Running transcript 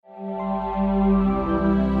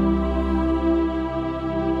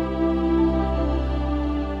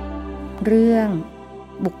เรื่อง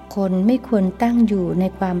บุคคลไม่ควรตั้งอยู่ใน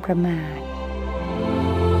ความประมาท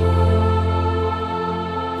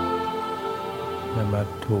นมัต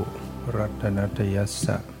ถุรัตนัตยัสส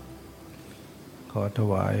ะขอถ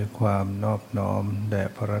วายความนอบน้อมแด่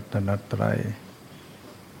พระรัตนตรัย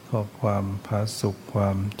ขอความผาสุขควา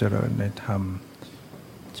มเจริญในธรรม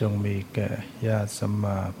จงมีแก่ญาติสัมม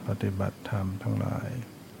าปฏิบัติธรรมทั้งหลาย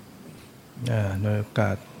ในโอก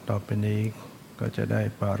าสต่อไปนี้ก็จะได้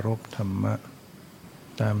ปรารภธรรมะ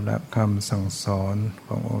ตามหลักคำสั่งสอนข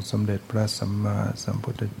ององค์สมเด็จพระสัมมาสัม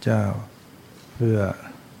พุทธเจ้าเพื่อ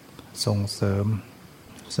ส่งเสริม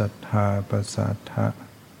ศรัทธาประสาทะ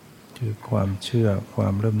คือความเชื่อควา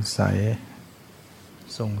มเริ่มใส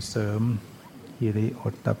ส่งเสริมหิริโอ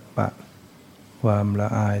ตตัปปะความละ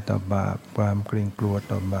อายต่อบาปความเกรงกลัว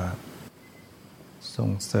ต่อบาปส่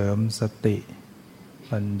งเสริมสติ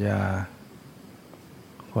ปัญญา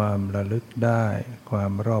ความระลึกได้ควา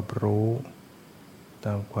มรอบรู้ต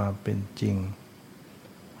ามความเป็นจริง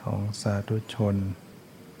ของสาธุชน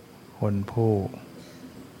คนผู้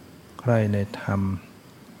ใคร่ในธรรม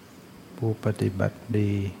ผู้ปฏิบัติ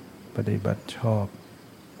ดีปฏิบัติชอบ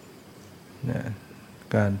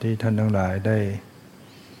การที่ท่านทั้งหลายได้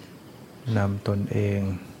นำตนเอง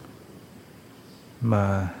มา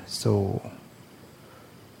สู่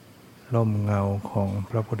ร่มเงาของ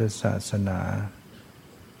พระพุทธศาสนา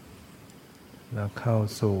แล้วเข้า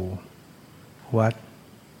สู่วัด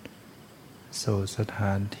สู่สถ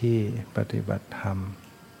านที่ปฏิบัติธรรม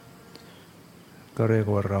ก็เรียก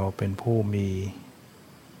ว่าเราเป็นผู้มี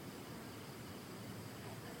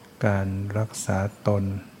การรักษาตน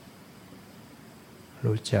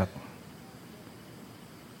รู้จัก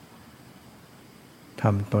ท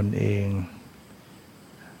ำตนเอง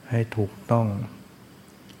ให้ถูกต้อง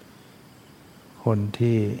คน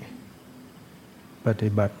ที่ปฏิ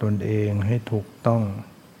บัติตนเองให้ถูกต้อง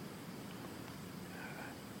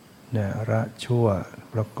ละชั่ว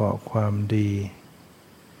ประกอบความดี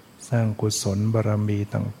สร้างกุศลบารมี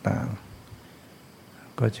ต่าง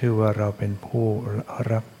ๆก็ชื่อว่าเราเป็นผู้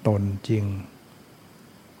รักตนจริง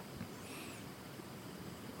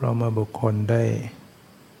เรามาบุคคลได้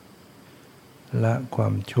ละควา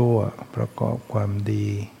มชั่วประกอบความดี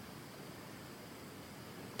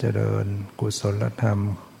เจริญกุศลธรรม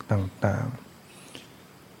ต่าง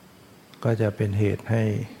ๆก็จะเป็นเหตุให้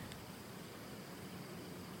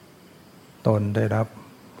ตนได้รับ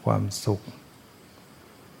ความสุข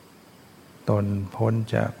ตนพ้น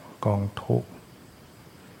จากกองทุกข์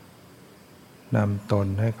นำตน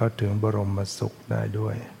ให้เข้าถึงบรมสุขได้ด้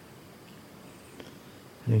วย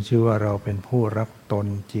ยังชื่อว่าเราเป็นผู้รักตน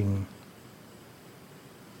จริง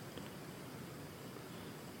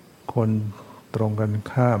คนตรงกัน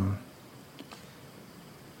ข้าม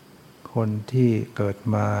คนที่เกิด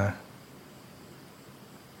มา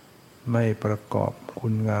ไม่ประกอบคุ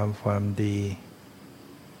ณงามความดี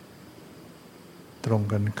ตรง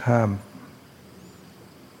กันข้าม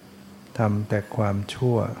ทำแต่ความ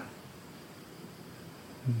ชั่ว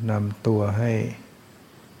นำตัวให้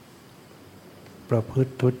ประพฤ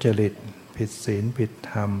ติทุจริตผิดศีลผิด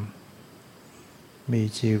ธรรมมี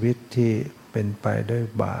ชีวิตที่เป็นไปด้วย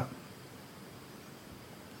บาป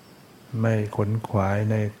ไม่ขนขวาย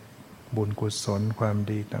ในบุญกุศลความ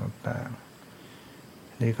ดีต่าง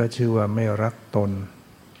ๆนี่ก็ชื่อว่าไม่รักตน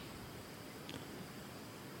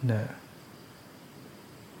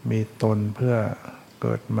มีตนเพื่อเ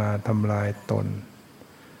กิดมาทำลายตน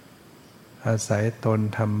อาศัยตน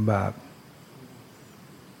ทำบาป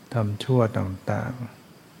ทำชั่วต่าง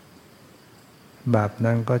ๆบาป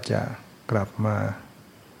นั้นก็จะกลับมา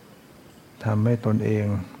ทำให้ตนเอง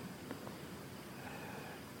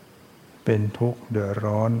เป็นทุกข์เดือด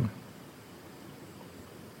ร้อน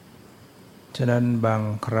ฉะนั้นบาง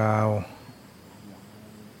คราว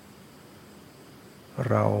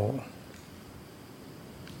เรา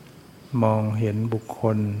มองเห็นบุคค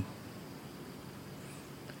ล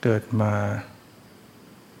เกิดมา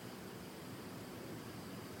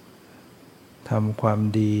ทำความ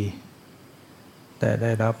ดีแต่ไ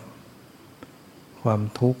ด้รับความ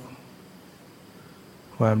ทุกข์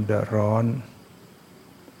ความเดือดร้อน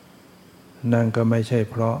นั่นก็ไม่ใช่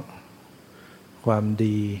เพราะความ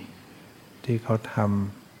ดีที่เขาท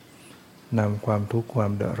ำนำความทุกข์ควา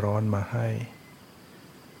มเดือดร้อนมาให้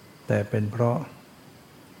แต่เป็นเพราะ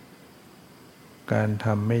การท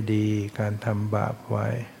ำไม่ดีการทำบาปไว้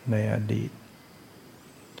ในอดีต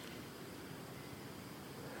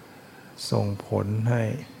ส่งผลให้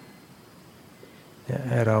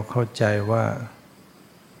เราเข้าใจว่า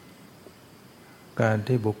การ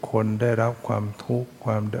ที่บุคคลได้รับความทุกข์ค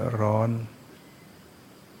วามเดือดร้อน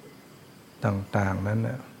ต่างๆนั้น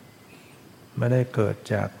ไม่ได้เกิด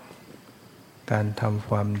จาก การทำ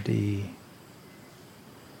ความดี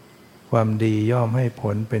ความดีย่อมให้ผ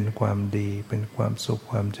ลเป็นความดีเป็นความสุข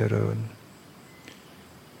ความเจริญ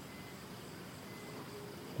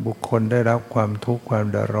บุคคลได้รับความทุกข์ความ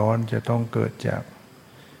เดือดร้อนจะต้องเกิดจาก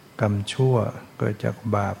กรรมชั่วเกิดจาก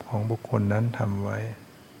บาปของบุคคลนั้นทำไว้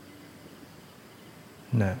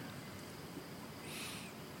นะ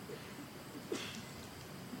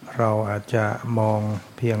เราอาจจะมอง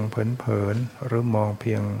เพียงเผินๆหรือมองเ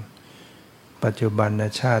พียงปัจจุบัน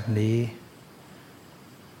ชาตินี้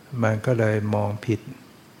มันก็เลยมองผิด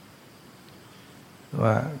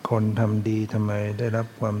ว่าคนทำดีทำไมได้รับ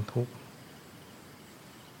ความทุกข์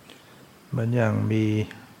เหมือนอย่างมี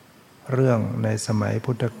เรื่องในสมัย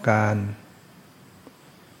พุทธกาล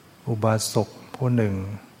อุบาสกผู้หนึ่ง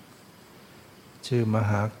ชื่อม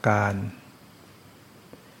หาการ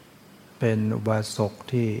เป็นอุบาสก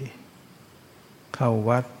ที่เข้า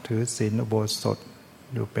วัดถือศีลอุโบสถ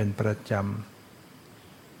อยู่เป็นประจ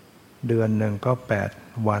ำเดือนหนึ่งก็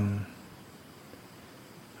8 วัน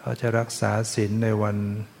เขาจะรักษาศีลในวัน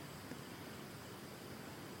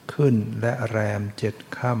ขึ้นและแรม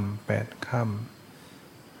7 ค่ำ8 ค่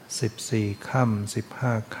ำ14 ค่ำ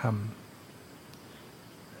15 ค่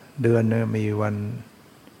ำเดือนนึงมี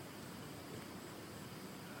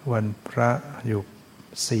วันพระอ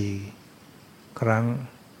ยู่4 ครั้ง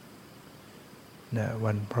นะ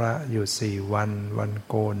วันพระอยู่4 วันวัน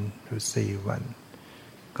โกนอยู่4 วัน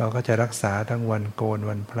เขาก็จะรักษาทั้งวันโกน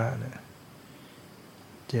วันพระนะ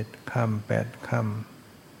7 ค่ำ8 ค่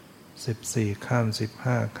ำ14 ค่ำ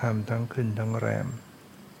15 ค่ำทั้งขึ้นทั้งแรม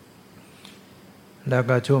แล้ว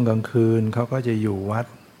ก็ช่วงกลางคืนเขาก็จะอยู่วัด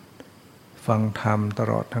ฟังธรรมต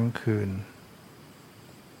ลอดทั้งคืน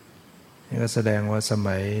นี่ก็แสดงว่าส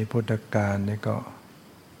มัยพุทธกาลนี่ก็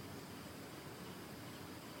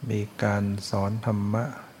มีการสอนธรรมะ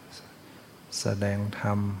แสดงธร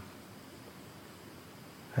รม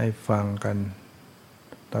ให้ฟังกัน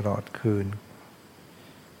ตลอดคืน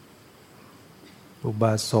อุบ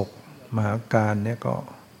าสกมหาการเนี่ยก็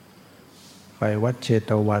ไปวัดเช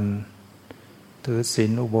ตวันถือศี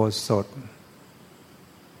ลอุโบสถ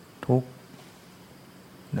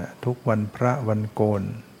ทุกวันพระวันโกน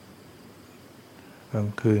กลาง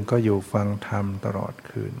คืนก็อยู่ฟังธรรมตลอด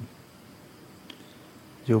คืน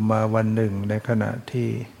อยู่มาวันหนึ่งในขณะที่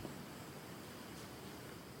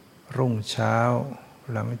รุ่งเช้า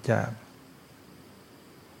หลังจาก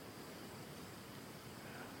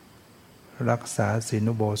รักษาศีล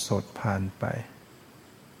อุโบสถผ่านไป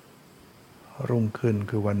รุ่งขึ้น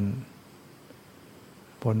คือวัน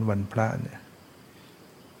พ้นวันพระเนี่ย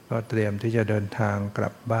ก็เตรียมที่จะเดินทางกลั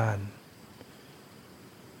บบ้าน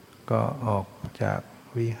ก็ออกจาก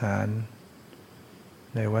วิหาร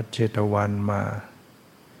ในวัดเชตวันมา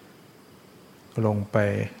ลงไป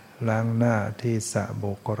ล้างหน้าที่สระโบ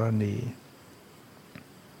กรณี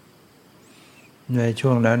ในช่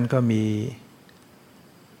วงนั้นก็มี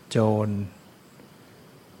โจร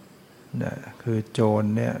นะคือโจร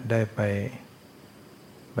เนี่ยได้ไ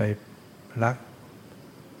ปลัก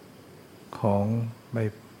ของไป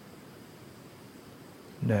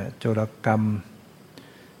เนี่ยโจรกรรม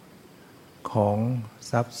ของ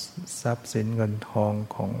ทรัพย์สินเงินทอง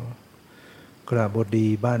ของกฤหบดี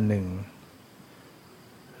บ้านหนึ่ง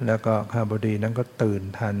แล้วก็ข้าบดีนั้นก็ตื่น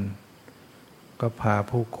ทันก็พา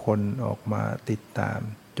ผู้คนออกมาติดตาม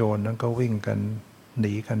โจรนั้นก็วิ่งกันห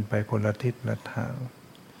นีกันไปคนละทิศละทาง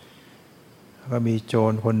ก็มีโจ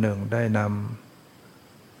รคนหนึ่งได้น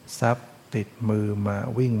ำทรัพย์ติดมือมา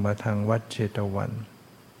วิ่งมาทางวัดเชตวัน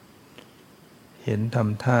เห็นท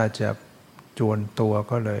ำท่าจะจวนตัว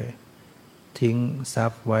ก็เลยทิ้งทรั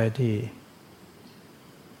พย์ไว้ที่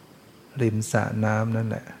ริมสระน้ำนั่น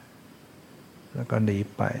แหละแล้วก็หนี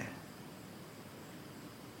ไป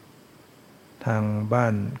ทางบ้า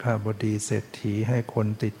นข้าบดีเศรษฐีให้คน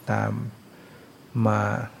ติดตามมา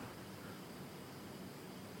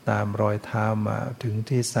ตามรอยเท้ามาถึง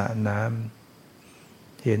ที่สระน้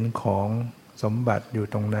ำเห็นของสมบัติอยู่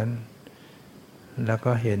ตรงนั้นแล้ว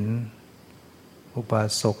ก็เห็นอุบา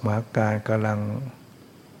สกมหาการกำลัง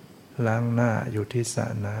ล้างหน้าอยู่ที่สระ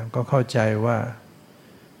น้ำก็เข้าใจว่า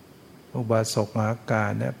อุบาสกมหาการ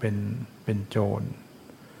เนี่ยเป็นโจร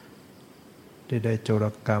ที่ได้โจร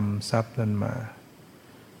กรรมทรัพย์นั้นมา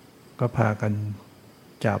ก็พากัน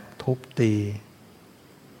จับทุบตี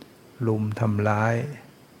ลุมทำร้าย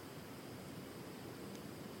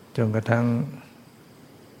จนกระทั่ง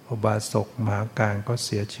อุบาสกมหาการก็เ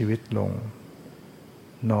สียชีวิตลง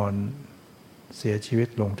นอนเสียชีวิต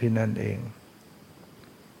ลงที่นั่นเอง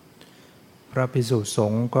พระภิกษุส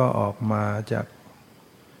งฆ์ก็ออกมาจาก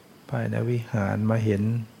ภายในวิหารมาเห็น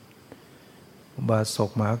อุบาสก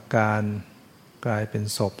มหาการกลายเป็น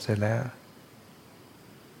ศพเสร็จแล้ว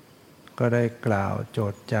ก็ได้กล่าวโจ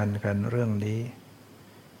ทย์จันกันเรื่องนี้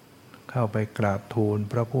เข้าไปกราบทูล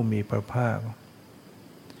พระผู้มีพระภาค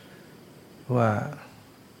ว่า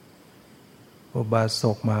อุบาส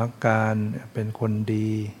กมหาการเป็นคนดี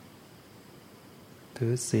ถื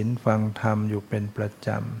อศีลฟังธรรมอยู่เป็นประจ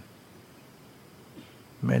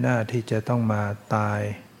ำไม่น่าที่จะต้องมาตาย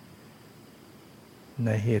ใน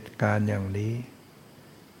เหตุการณ์อย่างนี้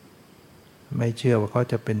ไม่เชื่อว่าเขา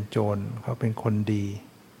จะเป็นโจรเขาเป็นคนดี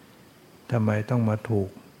ทำไมต้องมาถูก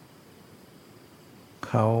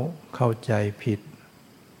เขาเข้าใจผิด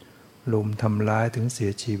ลุมทำร้ายถึงเสี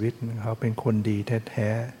ยชีวิตเขาเป็นคนดีแท้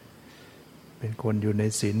ๆเป็นคนอยู่ใน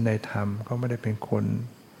ศีลในธรรมเขาไม่ได้เป็นคน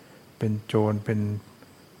เป็นโจรเป็น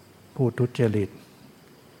ผู้ทุจริต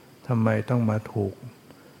ทำไมต้องมาถูก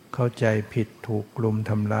เข้าใจผิดถูกลุม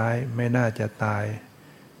ทำร้ายไม่น่าจะตาย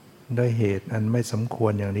ด้วยเหตุอันไม่สมคว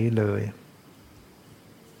รอย่างนี้เลย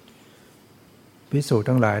ภิกษุ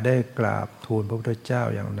ทั้งหลายได้กราบทูลพระพุทธเจ้า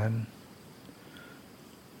อย่างนั้น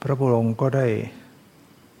พระพุทธองค์ก็ได้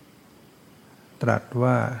ตรัส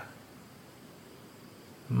ว่า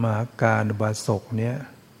มหาการอุบาสกเนี้ย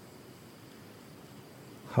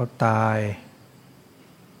เขาตาย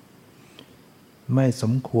ไม่ส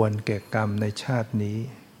มควรแก่กรรมในชาตินี้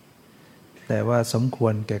แต่ว่าสมคว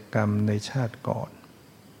รแก่กรรมในชาติก่อน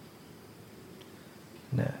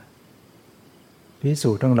นะภิก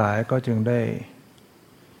ษุทั้งหลายก็จึงได้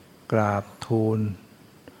กราบทูล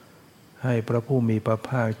ให้พระผู้มีพระภ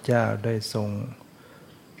าคเจ้าได้ทรง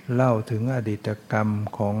เล่าถึงอดีตกรรม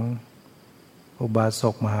ของอุบาส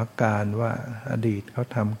กมหาการว่าอดีตเขา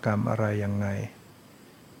ทำกรรมอะไรยังไง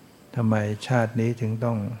ทำไมชาตินี้ถึง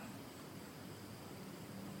ต้อง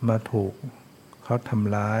มาถูกเขาท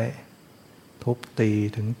ำร้ายทุบตี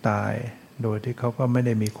ถึงตายโดยที่เขาก็ไม่ไ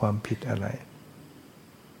ด้มีความผิดอะไร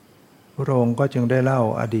พระองค์ก็จึงได้เล่า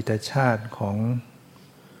อดีตชาติของ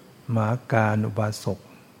มหาการอุบาสก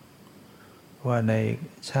ว่าใน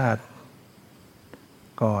ชาติ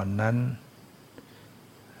ก่อนนั้น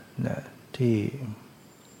นะที่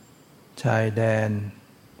ชายแดน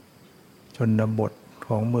ชนบทข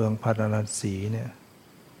องเมืองพาราณสีเนี่ย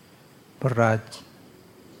พระ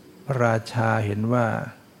ราชาเห็นว่า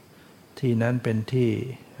ที่นั้นเป็นที่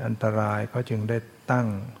อันตรายเขาจึงได้ตั้ง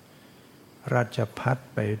ราชภัฏ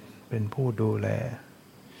ไปเป็นผู้ดูแล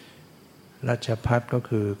ราชภัฏก็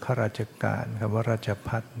คือข้าราชการคำว่าราช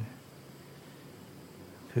ภัฏ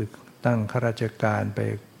คือตั้งข้าราชการไป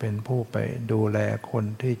เป็นผู้ไปดูแลคน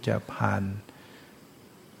ที่จะผ่าน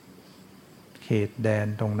เขตแดน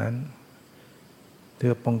ตรงนั้นเ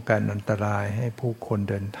พื่อป้องกันอันตรายให้ผู้คน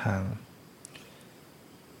เดินทาง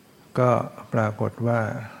ก็ปรากฏว่า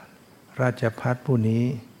ราชภัฏผู้นี้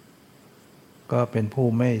ก็เป็นผู้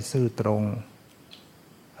ไม่ซื่อตรง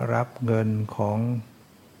รับเงินของ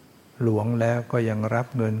หลวงแล้วก็ยังรับ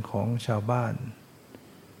เงินของชาวบ้าน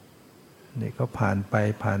นี่ก็ผ่านไป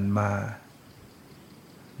ผ่านมา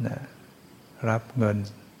นะรับเงิน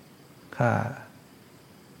ค่า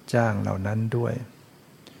จ้างเหล่านั้นด้วย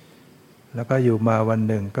แล้วก็อยู่มาวัน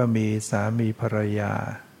หนึ่งก็มีสามีภรรยา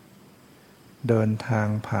เดินทาง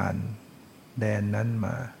ผ่านแดนนั้นม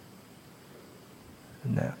า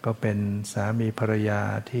นะก็เป็นสามีภรรยา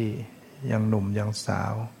ที่ยังหนุ่มยังสา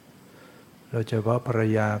วโดยเฉพาะภรร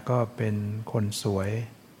ยาก็เป็นคนสวย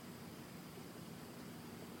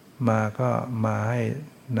มาให้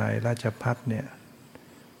นายราชภัฏเนี่ย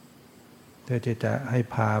เพื่อที่จะให้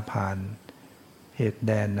พาผ่านเหตุแ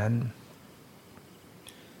ดนนั้น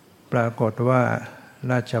ปรากฏว่า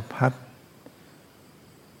ราชภัฏ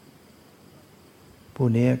ผู้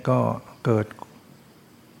นี้ก็เกิด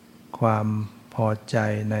ความพอใจ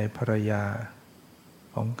ในภรรยา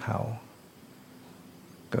ของเขา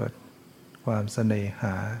เกิดความเสน่ห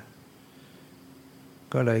า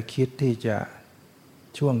ก็เลยคิดที่จะ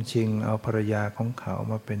ช่วงชิงเอาภรรยาของเขา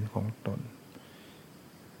มาเป็นของตน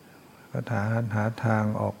ก็หาทาง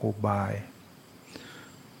ออกอุบาย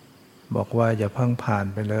บอกว่าอย่าเพิ่งผ่าน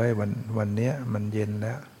ไปเลยวันนี้มันเย็นแ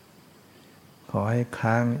ล้วขอให้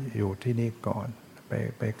ค้างอยู่ที่นี่ก่อน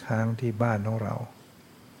ไปค้างที่บ้านของเรา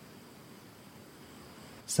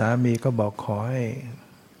สามีก็บอกขอใ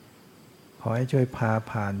ห้ช่วยพา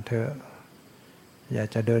ผ่านเถอะอยาก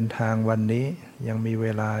จะเดินทางวันนี้ยังมีเว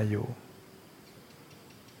ลาอยู่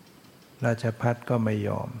ราชภัฏก็ไม่ย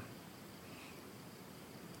อม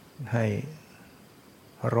ให้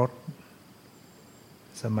รถ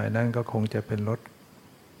สมัยนั้นก็คงจะเป็น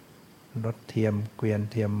รถเทียมเกวียน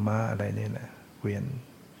เทียมม้าอะไรนี่แหละเกวียน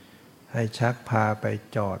ให้ชักพาไป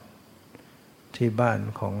จอดที่บ้าน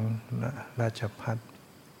ของราชภัฏ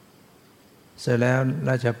เสร็จแล้ว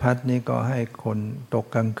ราชภัฏนี้ก็ให้คนตก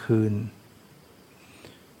กลางคืน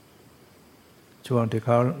ช่วงที่เข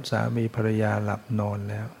าสามีภรรยาหลับนอน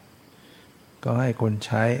แล้วก็ให้คนใ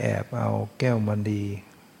ช้แอบเอาแก้วมณี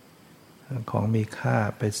ของมีค่า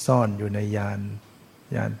ไปซ่อนอยู่ในย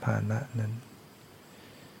านพาหนะนั้น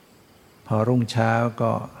พอรุ่งเช้า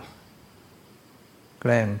ก็แก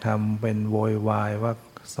ล้งทำเป็นโวยวายว่า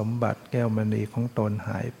สมบัติแก้วมณีของตนห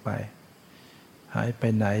ายไป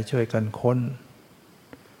ไหนช่วยกันค้น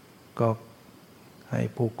ก็ให้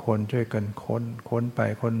ผู้คนช่วยกันค้นไป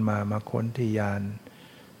ค้นมาค้นที่ยาน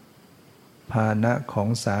พาหนะของ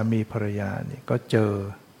สามีภรรยานี่ก็เจอ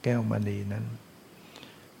แก้วมณีนั้น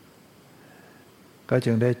ก็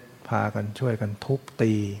จึงได้พากันช่วยกันทุบ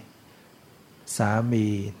ตีสามี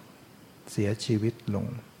เสียชีวิตลง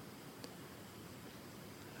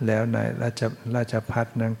แล้วนายราชภัฏ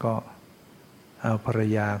นั้นก็เอาภรร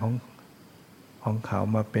ยาของเขา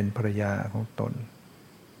มาเป็นภรรยาของตน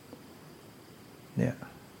เนี่ย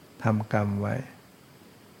ทำกรรมไว้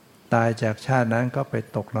ตายจากชาตินั้นก็ไป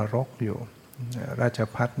ตกนรกอยู่ราช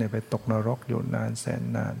ภัฏเนี่ยไปตกนรกอยู่นานแสน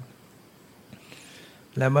นาน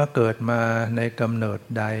และเมื่อเกิดมาในกำเนิด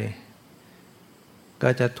ใดก็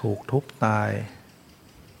จะถูกทุบตาย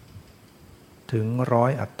ถึง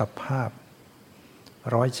100 อัตภาพ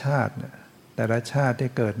100 ชาติแต่ละชาติที่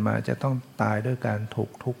เกิดมาจะต้องตายด้วยการถู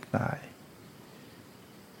กทุบตาย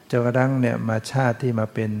จนกระทั่งเนี่ยมาชาติที่มา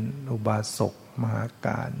เป็นอุบาสกมหาก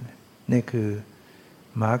ารนี่คือ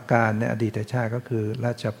มหาการในอดีตชาติก็คือร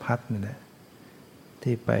าชภัฏนี่แหละ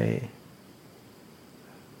ที่ไป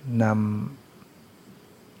น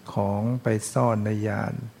ำของไปซ่อนในยา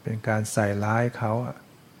นเป็นการใส่ร้ายเขา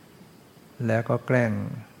แล้วก็แกล้ง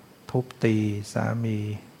ทุบตีสามี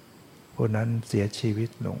ผู้นั้นเสียชีวิต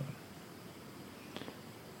ลง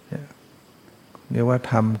เรียกว่า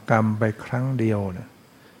ทำกรรมไปครั้งเดียวนะ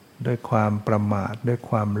ด้วยความประมาทด้วย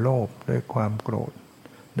ความโลภด้วยความโกรธ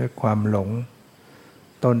ด้วยความหลง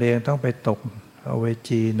ตนเองต้องไปตกอเว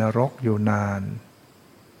จีนรกอยู่นาน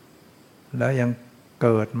แล้วยังเ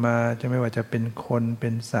กิดมาจะไม่ว่าจะเป็นคนเป็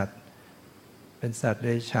นสัตว์เด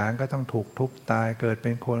รัจฉานก็ต้องถูกทุบตายเกิดเ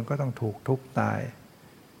ป็นคนก็ต้องถูกทุบตาย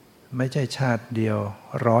ไม่ใช่ชาติเดียว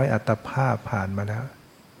100 อัตภาพผ่านมาแล้ว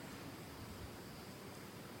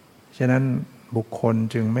ฉะนั้นบุคคล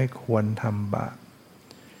จึงไม่ควรทำบาป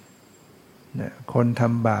คนท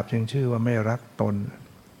ำบาปจึงชื่อว่าไม่รักตน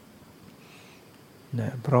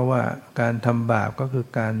เพราะว่าการทำบาปก็คือ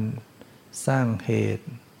การสร้างเหตุ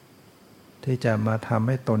ที่จะมาทำใ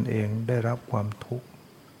ห้ตนเองได้รับความทุกข์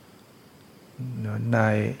ใน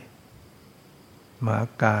มหา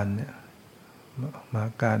การเนี่ยมหา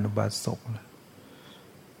การอุบาสก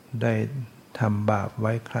ได้ทำบาปไ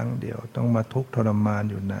ว้ครั้งเดียวต้องมาทุกข์ทรมาน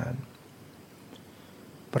อยู่นาน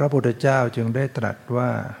พระพุทธเจ้าจึงได้ตรัสว่า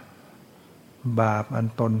บาปอัน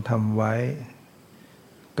ตนทำไว้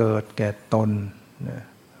เกิดแก่ตน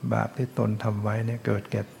บาปที่ตนทำไว้เนี่ยเกิด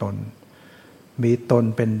แก่ตนมีตน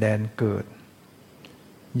เป็นแดนเกิด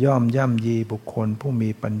ย่อมย่ำยีบุคคลผู้มี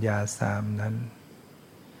ปัญญา3นั้น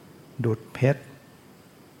ดุจเพชร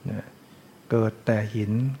เกิดแต่หิ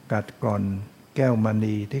นกัดกร่อนแก้วม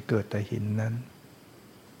ณีที่เกิดแต่หินนั้น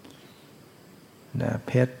เ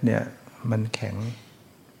พชรเนี่ยมันแข็ง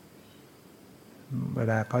เว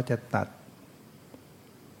ลาเขาจะตัด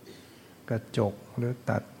กระจกหรือ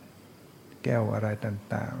ตัดแก้วอะไร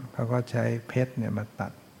ต่างๆเขาก็ใช้เพชรเนี่ยมาตั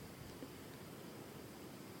ด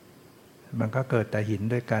มันก็เกิดแต่หิน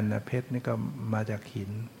ด้วยกันนะเพชรนี่ก็มาจากหิน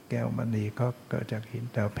แก้วมณีก็เกิดจากหิน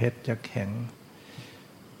แต่เพชรจะแข็ง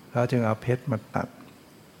เขาจึงเอาเพชรมาตัด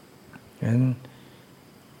ฉะนั้น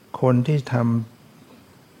คนที่ท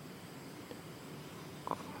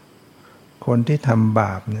ำบ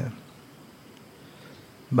าปเนี่ย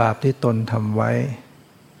บาปที่ตนทำไว้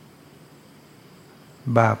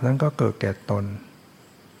บาปนั้นก็เกิดแก่ตน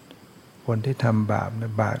คนที่ทำบาปเนี่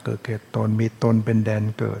ยบาปเกิดแก่ตนมีตนเป็นแดน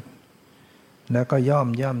เกิดแล้วก็ย่อม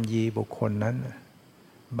ยีบุคคลนั้น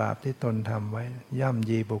บาปที่ตนทำไว้ย่อม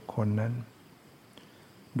ยีบุคคลนั้น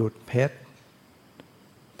ดุจเพชร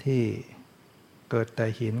ที่เกิดแต่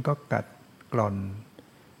หินก็กัดกร่อน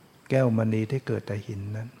แก้วมณีที่เกิดแต่หิน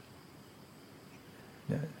นั้น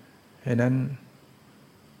เพราะนั้น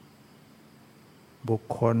บุค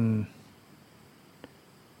คล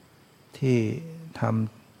ที่ท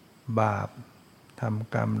ำบาปท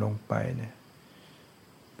ำกรรมลงไปเนี่ย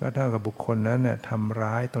ก็เท่ากับบุคคลนั้นเนี่ยทำ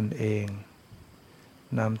ร้ายตนเอง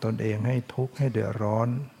นำตนเองให้ทุกข์ให้เดือดร้อน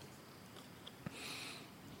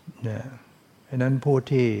เนี่ยเพราะนั้นผู้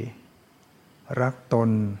ที่รักตน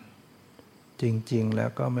จริงๆแล้ว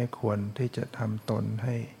ก็ไม่ควรที่จะทำตนใ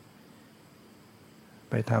ห้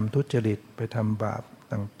ไปทำทุจริตไปทำบาป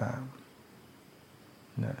ต่าง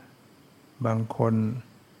ๆนะบางคน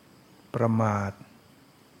ประมาท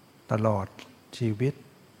ตลอด ชีวิต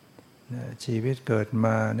ชีวิตเกิดม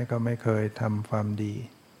านี่ก็ไม่เคยทำความดี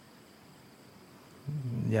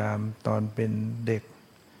ยามตอนเป็นเด็ก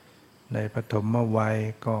ในปฐมวัย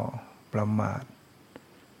ก็ประมาท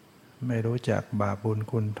ไม่รู้จักบาปบุญ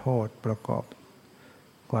คุณโทษประกอบ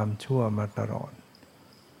ความชั่วมาตลอด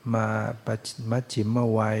มามัชฌิม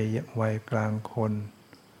วัยกลางคน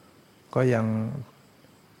ก็ยัง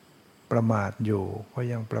ประมาทอยู่ก็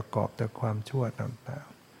ยังประกอบแต่ความชั่วต่าง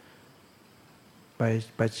ๆไป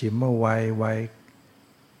ปัจฉิมวัย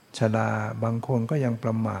ชราบางคนก็ยังป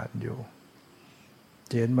ระมาทอยู่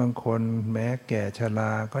เห็นบางคนแม้แก่ชร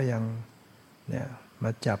าก็ยังเนี่ยม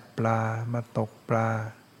าจับปลามาตกปลา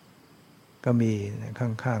ก็มี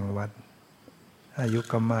ข้างๆวัดอายุ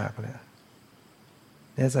ก็มากแล้ว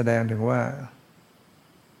นี่แสดงถึงว่า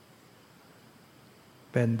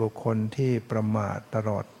เป็นบุคคลที่ประมาทต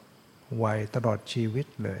ลอดวัยตลอดชีวิต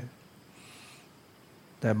เลย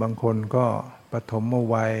แต่บางคนก็ปฐม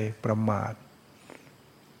วัยประมาท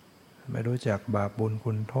ไม่รู้จักบาปบุญ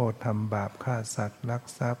คุณโทษทำบาปฆ่าสัตว์ลัก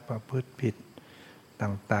ทรัพย์ประพฤติผิด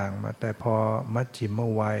ต่างๆมาแต่พอมัชฌิม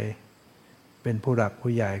วัยเป็นผู้หลัก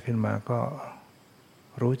ผู้ใหญ่ขึ้นมาก็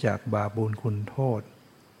รู้จักบาปบุญคุณโทษ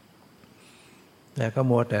แต่ก็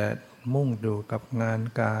มัวแต่มุ่งอยู่กับงาน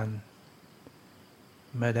การ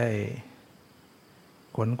ไม่ได้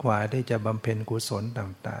ขวนขวายที่จะบำเพ็ญกุศล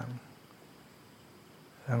ต่าง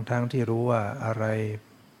ๆทั้งที่รู้ว่าอะไร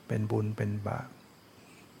เป็นบุญเป็นบาป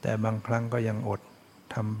แต่บางครั้งก็ยังอด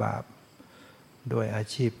ทำบาปด้วยอา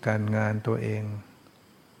ชีพการงานตัวเอง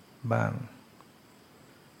บ้าง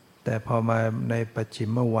แต่พอมาในปัจฉิ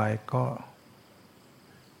มวัยก็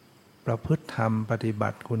ประพฤติธรรมปฏิบั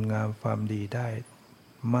ติคุณงามความดีได้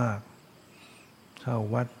มากเข้า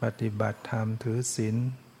วัดปฏิบัติธรรมถือศีล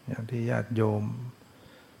อย่างที่ญาติโยม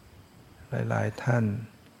หลายๆท่าน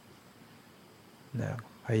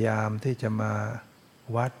พยายามที่จะมา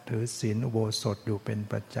วัดถือศีลอุโบสถอยู่เป็น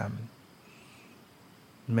ประจ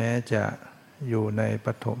ำแม้จะอยู่ใน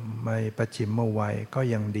ปัจฉิมวัยก็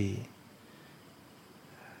ยังดี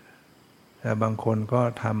แต่บางคนก็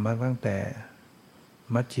ทำมาตั้งแต่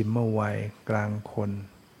มัชฌิมวัยกลางคน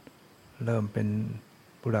เริ่มเป็น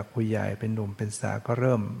ผู้หลักผู้ใหญ่เป็นหนุ่มเป็นสาวก็เ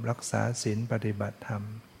ริ่มรักษาศีลปฏิบัติธรรม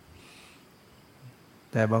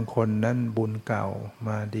แต่บางคนนั้นบุญเก่าม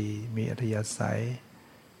าดีมีอัธยาศัย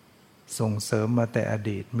ส่งเสริมมาแต่อ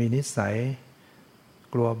ดีตมีนิสัย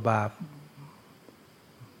กลัวบาป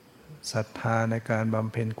ศรัทธาในการบ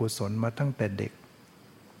ำเพ็ญกุศลมาตั้งแต่เด็ก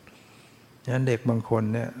ฉะนั้นเด็กบางคน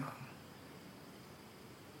เนี่ย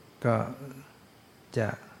ก็จะ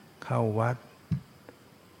เข้าวัด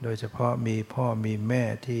โดยเฉพาะมีพ่อมีแม่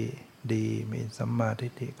ที่ดีมีสัมมาทิ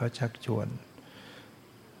ฏฐิก็ชักชวน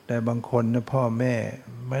แต่บางคนเนี่ยพ่อแม่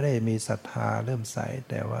ไม่ได้มีศรัทธาเริ่มใส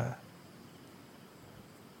แต่ว่า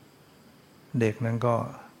เด็กนั้นก็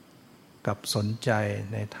กลับสนใจ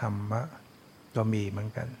ในธรรมะก็มีเหมือน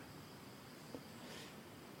กัน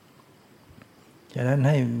ฉะนั้นใ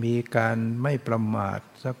ห้มีการไม่ประมาท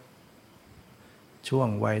สักช่วง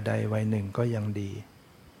วัยใดวัยหนึ่งก็ยังดี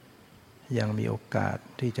ยังมีโอกาส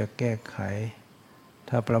ที่จะแก้ไข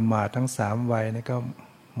ถ้าประมาททั้ง3 วัยนี่ก็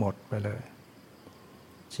หมดไปเลย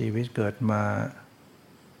ชีวิตเกิดมา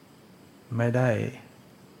ไม่ได้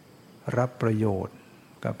รับประโยชน์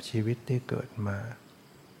กับชีวิตที่เกิดมา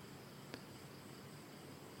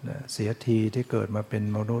เสียทีที่เกิดมาเป็น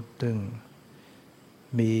มนุษย์ซึ่ง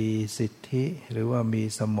มีสิทธิหรือว่ามี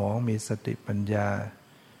สมองมีสติปัญญา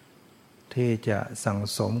ที่จะสั่ง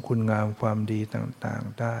สมคุณงามความดีต่าง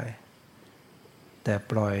ๆได้แต่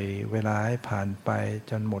ปล่อยเวลาให้ผ่านไป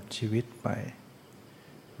จนหมดชีวิตไป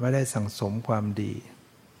ไม่ได้สั่งสมความดี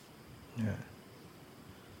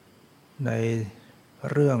ใน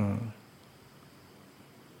เรื่อง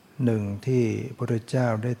หนึ่งที่พระพุทธเจ้า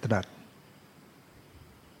ได้ตรัส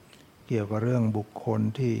เกี่ยวกับเรื่องบุคคล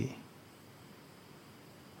ที่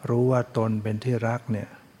รู้ว่าตนเป็นที่รักเนี่ย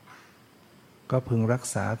ก็พึงรัก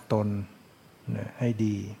ษาตนให้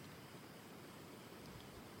ดี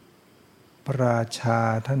พระราชา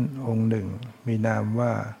ท่านองค์หนึ่งมีนามว่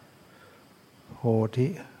าโพธิ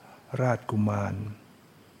ราชกุมาร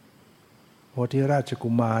โพธิราชกุ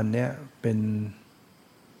มารเนี่ยเป็น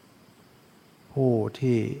ผู้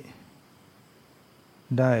ที่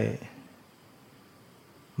ได้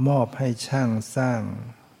มอบให้ช่างสร้าง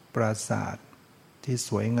ปราสาทที่ส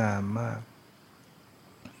วยงามมาก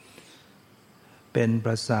เป็นป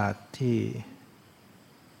ราสาทที่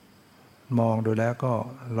มองดูแล้วก็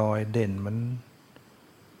ลอยเด่นเห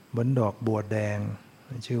มือนดอกบัวแดง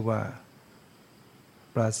ชื่อว่า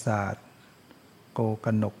ปราสาทโกก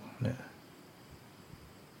นกเนี่ย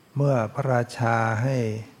เมื่อพระราชาให้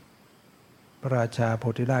พระราชาโพ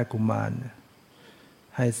ธิราชกุมาร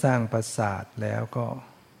ให้สร้างปราสาทแล้วก็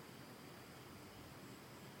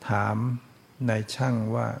ถามนายช่าง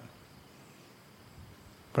ว่า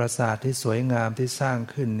ปราสาทที่สวยงามที่สร้าง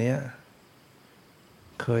ขึ้นเนี้ย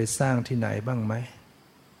เคยสร้างที่ไหนบ้างไหม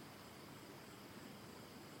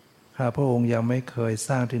ข้าพระองค์ยังไม่เคยส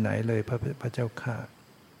ร้างที่ไหนเลยพระเจ้าข้า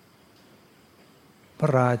พร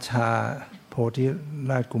ะราชาโพธิ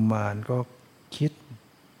ราชกุมารก็คิด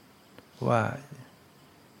ว่า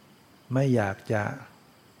ไม่อยากจะ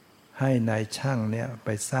ให้นายช่างเนี่ยไป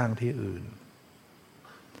สร้างที่อื่น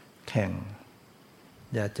แข่ง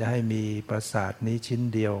อยากจะให้มีปราสาทนี้ชิ้น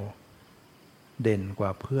เดียวเด่นกว่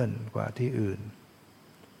าเพื่อนกว่าที่อื่น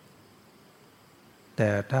แต่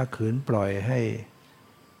ถ้าขืนปล่อยให้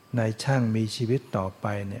นายช่างมีชีวิตต่อไป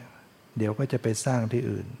เนี่ยเดี๋ยวก็จะไปสร้างที่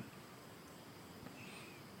อื่น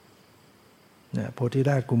โพธิร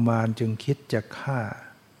าชกุมารจึงคิดจะฆ่า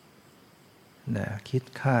คิด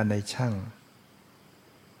ฆ่านายช่าง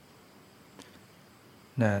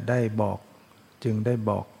ได้บอกจึงได้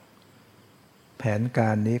บอกแผนกา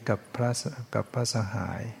รนี้กับพระสห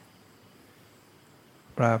าย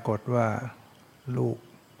ปรากฏว่าลูก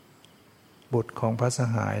บุตรของพระส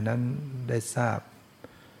หายนั้นได้ทราบ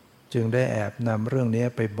จึงได้แอบนำเรื่องนี้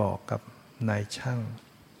ไปบอกกับนายช่าง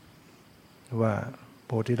ว่าโ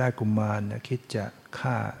พธิราชกุมารคิดจะ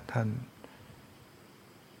ฆ่าท่าน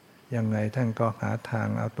ยังไงท่านก็หาทาง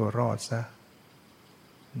เอาตัวรอดซะ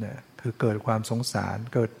คือเกิดความสงสาร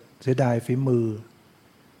เกิดเสียดายฝีมือ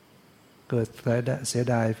เกิดเสีย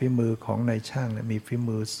ดายฝีมือของนายช่างมีฝี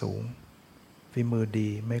มือสูงฝีมือดี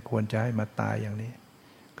ไม่ควรจะให้มาตายอย่างนี้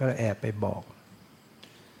ก็แอบไปบอก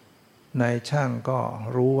นายช่างก็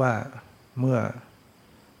รู้ว่าเมื่อ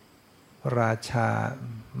ราชา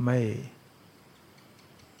ไ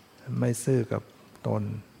ม่ซื่อกับตน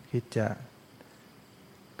คิดจะ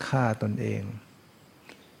ฆ่าตนเอง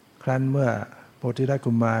ครั้นเมื่อโพธิราช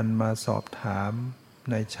กุมารมาสอบถาม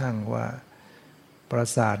นายช่างว่าปรา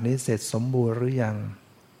สาทนี้เสร็จสมบูรณ์หรือยัง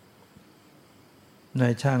นา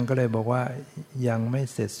ยช่างก็เลยบอกว่ายังไม่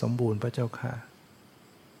เสร็จสมบูรณ์พระเจ้าค่ะ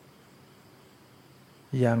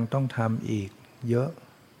ยังต้องทำอีกเยอะ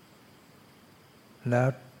แล้ว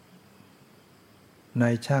นา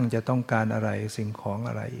ยช่างจะต้องการอะไรสิ่งของ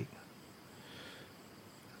อะไรอีก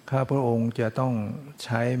ข้าพระองค์จะต้องใ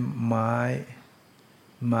ช้ไม้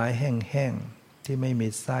แห้งๆที่ไม่มี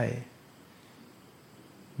ไส้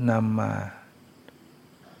นำมา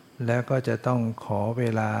แล้วก็จะต้องขอเว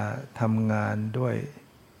ลาทำงานด้วย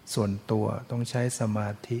ส่วนตัวต้องใช้สมา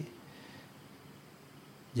ธิ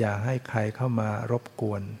อย่าให้ใครเข้ามารบก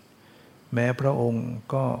วนแม้พระองค์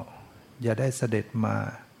ก็อย่าได้เสด็จมา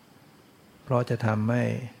เพราะจะทำให้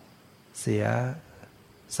เสีย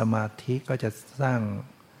สมาธิก็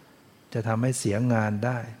จะทำให้เสียงานไ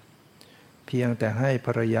ด้เพียงแต่ให้ภ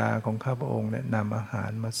รรยาของข้าพระองค์นำอาหา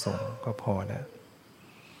รมาส่งก็พอแล้ว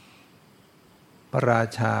พระรา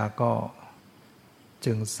ชาก็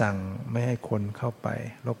จึงสั่งไม่ให้คนเข้าไป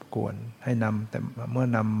รบกวนให้นำแต่เมื่อ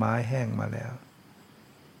นำไม้แห้งมาแล้ว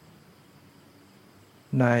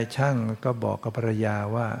นายช่างก็บอกกับภรรยา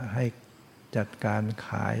ว่าให้จัดการข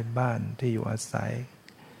ายบ้านที่อยู่อาศัย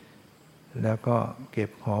แล้วก็เก็บ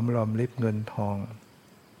หอมรอมริบเงินทอง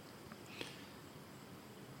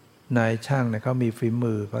นายช่างเนี่ยเขามีฝี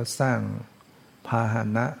มือก็สร้างพาห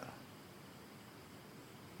นะ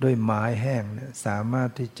ด้วยไม้แห้งเนี่ยสามารถ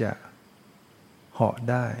ที่จะเหาะ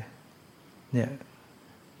ได้เนี่ย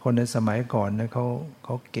คนในสมัยก่อนเนี่ยเข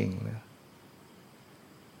าเก่งนะ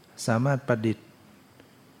สามารถประดิษฐ์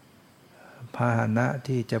พาหนะ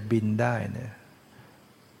ที่จะบินได้เนี่ย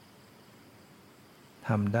ท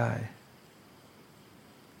ำได้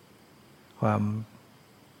ความ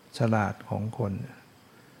ฉลาดของคน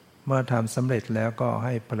เมื่อทำสำเร็จแล้วก็ใ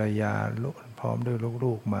ห้ภรรยาพร้อมด้วย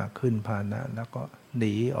ลูกๆมาขึ้นพาหนะแล้วก็ห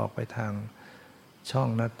นีออกไปทางช่อง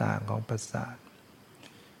หน้าต่างของปราสาท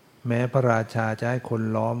แม้พระราชาจะให้คน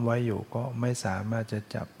ล้อมไว้อยู่ก็ไม่สามารถจะ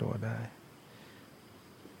จับตัวได้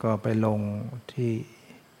ก็ไปลงที่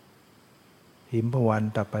หิมพวัน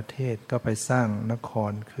ตประเทศก็ไปสร้างนค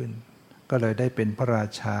รขึ้นก็เลยได้เป็นพระรา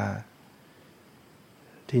ชา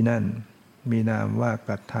ที่นั่นมีนามว่า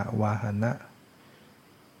กัตถวาหนะ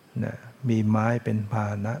มีไม้เป็นพา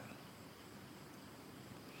หนะ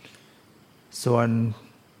ส่วน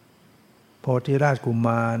โพธิราชกุม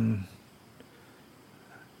าร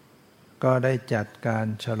ก็ได้จัดการ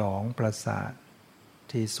ฉลองปราสาท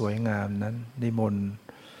ที่สวยงามนั้นนิมนต์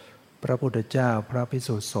พระพุทธเจ้าพระภิก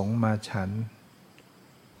ษุสงฆ์มาฉัน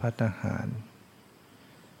ภัตตาหาร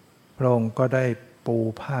พระองค์ก็ได้ปู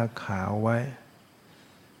ผ้าขาวไว้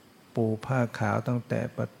ปูผ้าขาวตั้งแต่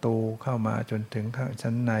ประตูเข้ามาจนถึงข้าง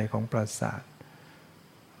ชั้นในของปราสาท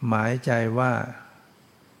หมายใจว่า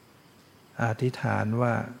อธิษฐานว่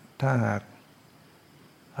าถ้าหาก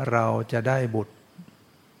เราจะได้บุตร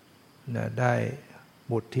ได้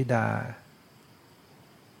บุตรธิดา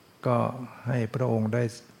ก็ให้พระองค์ได้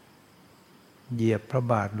เหยียบพระ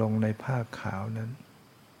บาทลงในผ้าขาวนั้น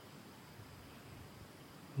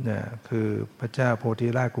คือพระเจ้าโพธิ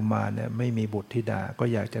ราชกุมารเนี่ยไม่มีบุตรธิดาก็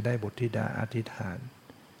อยากจะได้บุตรธิดาอธิษฐาน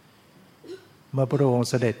เมื่อพระองค์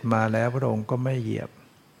เสด็จมาแล้วพระองค์ก็ไม่เหยีย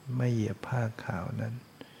บผ้าขาวนั้น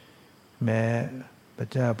แม้พระ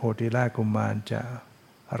เจ้าโพธิราชกุมารจะ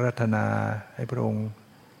อาราธนาให้พระองค์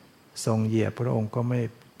ทรงเหยียบพระองค์ก็ไม่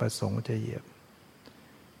ประสงค์จะเหยียบ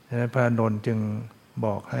ฉะนั้นพระอานนท์จึงบ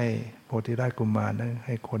อกให้โพธิราชกุมารนั้นใ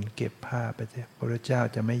ห้คนเก็บผ้าไปเสียพระเจ้า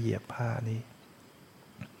จะไม่เหยียบผ้านี้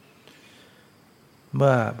เ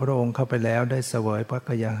มื่อพระองค์เข้าไปแล้วได้เสวยพระก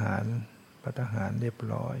ยาหารภัตตาหารเรียบ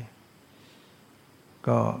ร้อย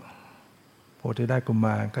ก็โพธิราชกุม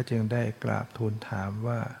ารก็จึงได้กราบทูลถาม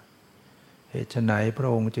ว่าเหตุไฉนพระ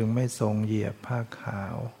องค์จึงไม่ทรงเหยียบผ้าขา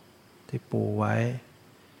วที่ปูไว้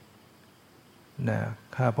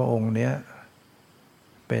ข้าพระองค์เนี้ย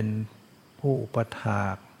เป็นผู้อุปถา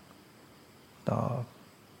กต่อ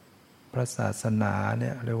พระศาสนาเ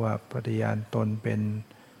นี่ยเรียกว่าปฏิญาณตนเป็น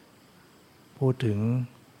พูดถึง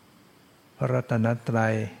พระรัตนตรั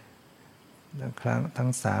ยครั้งทั้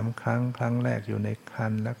ง3 ครั้งครั้งแรกอยู่ในคร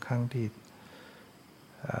รภ์และครั้งที่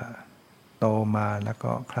โตมาแล้ว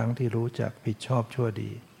ก็ครั้งที่รู้จักผิดชอบชั่ว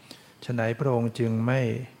ดีฉะนั้นพระองค์จึงไม่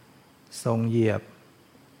ทรงเหยียบ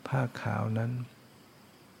ผ้าขาวนั้น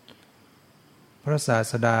พระศา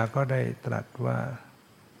สดาก็ได้ตรัสว่า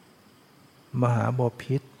มหาบ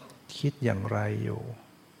พิตรคิดอย่างไรอยู่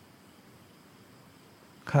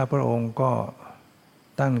ข้าพระองค์ก็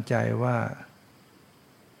ตั้งใจว่า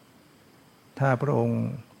ถ้าพระองค์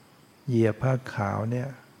เหยียบผ้าขาวเนี่ย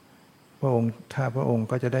พระองค์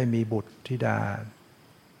ก็จะได้มีบุตรธิดา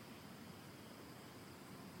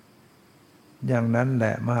อย่างนั้นแหล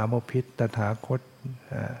ะมหาบพิตรตถาคต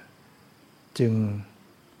จึง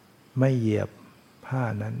ไม่เหยียบผ้า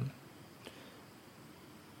นั้น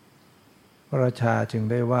พระราชาจึง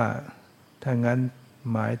ได้ว่าถ้างั้น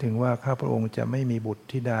หมายถึงว่าข้าพระองค์จะไม่มีบุตร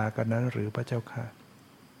ธิดากันนั้นหรือพระเจ้าค่ะ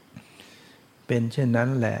เป็นเช่นนั้น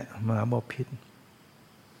แหละมหาบพิตร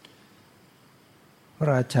พระ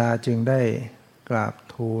ราชาจึงได้กราบ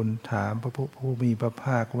ทูลถามพระผู้มีพระภ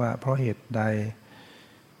าคว่าเพราะเหตุใด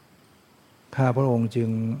ข้าพระองค์จึง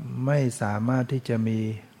ไม่สามารถที่จะมี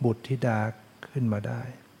บุตรธิดาขึ้นมาได้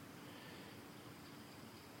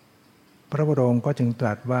พระพุทธองค์ก็จึงต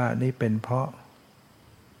รัสว่านี่เป็นเพราะ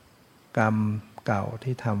กรรมเก่า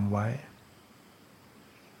ที่ทำไว้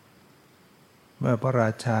เมื่อพระรา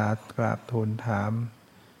ชากราบทูลถาม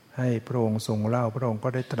ให้พระองค์ทรงเล่าพระองค์ก็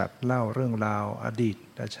ได้ตรัสเล่าเรื่องราวอดี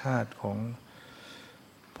ตชาติของ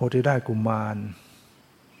โพธิราชกุมาร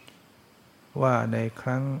ว่าในค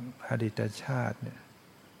รั้งอดีตชาติเนี่ย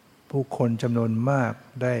ผู้คนจำนวนมาก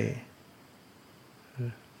ได้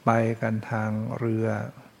ไปกันทางเรือ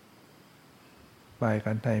ไป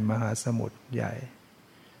กันในมหาสมุทรใหญ่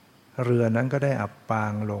เรือนั้นก็ได้อับปา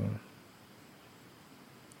งลง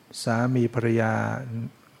สามีภรรยา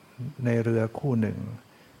ในเรือคู่หนึ่ง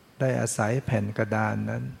ได้อาศัยแผ่นกระดาน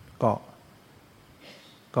นั้นเก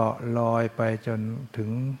าะลอยไปจนถึง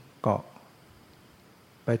เกาะ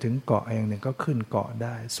ไปถึงเกาะแห่งหนึ่งก็ขึ้นเกาะไ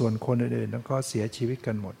ด้ส่วนคนอื่นๆนั้นก็เสียชีวิต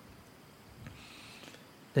กันหมด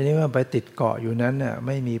แต่นี้ว่าไปติดเกาะอยู่นั้นเนี่ยไ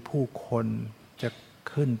ม่มีผู้คนจะ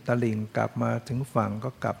ขึ้นตลิ่งกลับมาถึงฝั่งก็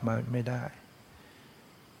กลับมาไม่ได้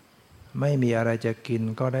ไม่มีอะไรจะกิน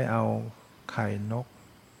ก็ได้เอาไข่นก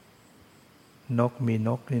มีน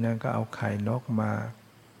กนี่นั่นก็เอาไข่นก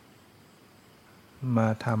มา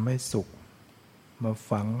ทำให้สุกมา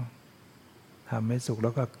ฝังทำให้สุกแล้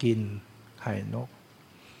วก็กินไข่นก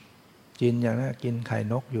กินอย่างนั้นกินไข่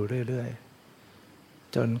นกอยู่เรื่อย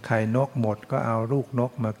ๆจนไข่นกหมดก็เอาลูกน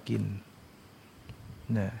กมากิน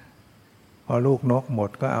เนี่ยพอลูกนกหมด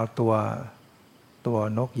ก็เอาตัว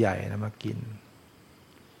นกใหญ่นะมากิน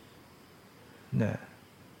เนี่ย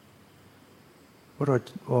พระ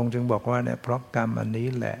องค์จึงบอกว่าเนี่ยเพราะกรรมอันนี้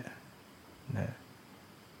แหละนะ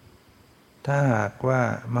ถ้าหากว่า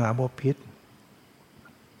มหาบพิตร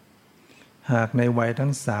หากในวัยทั้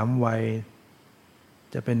ง3 วัย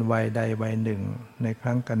จะเป็นวัยใดวัยหนึ่งในค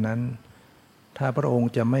รั้งกันนั้นถ้าพระอง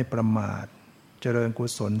ค์จะไม่ประมาทเจริญกุ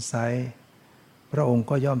ศลไซร้พระองค์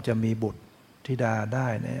ก็ย่อมจะมีบุตรธิดาได้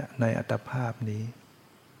ในอัตภาพนี้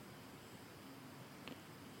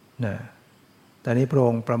นะแต่นี้พระอ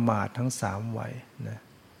งค์ประมาททั้ง3 วัยนะ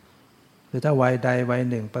คือถ้าวัยใดวัย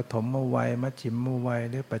หนึ่งปฐมวัยมัชฌิมวัย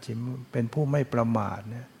หรือปัจฉิมเป็นผู้ไม่ประมาท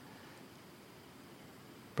เนี่ย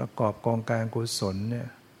ประกอบกองการกุศลเนี่ย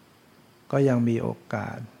ก็ยังมีโอกา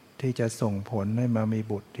ส ที่จะส่งผลให้มามี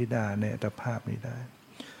บุตรธิดาในอัตภาพนี้ได้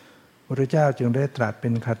พระพุทธเจ้าจึงได้ตรัสเป็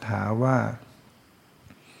นคาถาว่า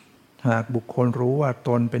หากบุคคลรู้ว่าต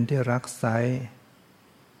นเป็นที่รักใคร่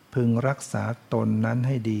พึงรักษาตนนั้นใ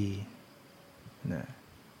ห้ดีนะ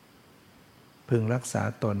พึงรักษา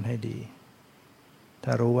ตนให้ดีถ้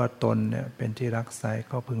ารู้ว่าตนเนี่ยเป็นที่รักใคร่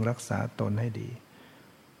ก็พึงรักษาตนให้ดี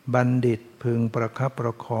บัณฑิตพึงประคับปร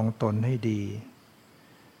ะคองตนให้ดี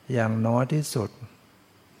อย่างน้อยที่สุด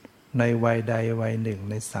ในวัยใดวัยหนึ่ง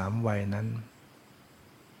ใน3 วัยนั้น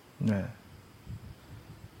นะ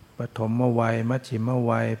ปฐมวัยมัชฌิม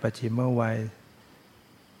วัยปัจฉิมวัย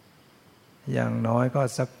อย่างน้อยก็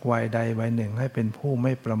สักวัยใดวัยหนึ่งให้เป็นผู้ไ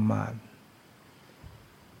ม่ประมาท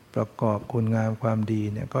ประกอบคุณงามความดี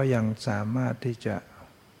เนี่ยก็ยังสามารถที่จะ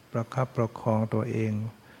ประคับประคองตัวเอง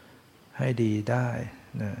ให้ดีได้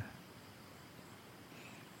นะ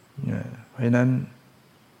เพราะฉะนั้น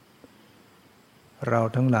เรา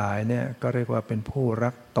ทั้งหลายเนี่ยก็เรียกว่าเป็นผู้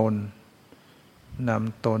รักตนน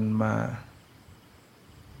ำตนมา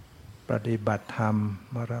ปฏิบัติธรรม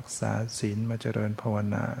มารักษาศีลมาเจริญภาว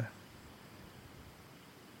นา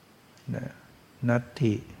นัต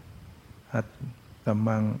ถิอัตต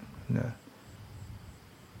มัง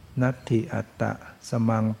นัตถิอัตตะส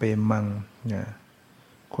มังเปมัง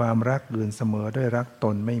ความรักอื่นเสมอด้วยรักต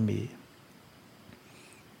นไม่มี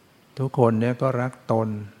ทุกคนเนี่ยก็รักตน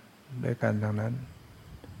ด้วยกันทั้งนั้น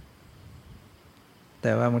แ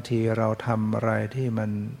ต่ว่าบางทีเราทำอะไรที่มั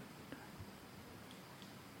น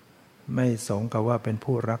ไม่สมกับว่าเป็น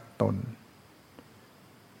ผู้รักตน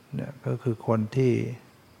เนี่ยก็คือคนที่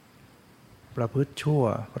ประพฤติชั่ว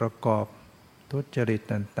ประกอบทุจริต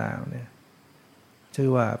ต่างๆเนี่ยชื่อ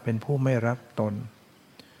ว่าเป็นผู้ไม่รักตน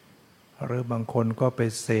หรือบางคนก็ไป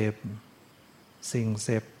เสพสิ่งเส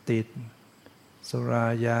พติดสุรา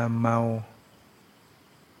ยาเมา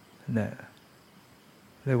เนี่ย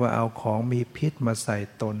เรียกว่าเอาของมีพิษมาใส่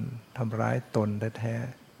ตนทำร้ายตนแท้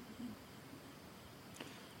ๆ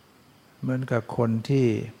เหมือนกับคนที่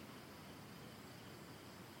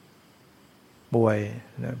ป่วย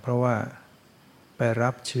นะเพราะว่าไปรั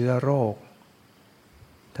บเชื้อโรค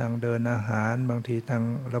ทางเดินอาหารบางทีทาง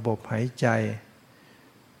ระบบหายใจ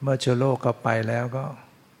เมื่อเชื้อโรคเข้าไปแล้วก็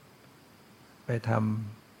ไปท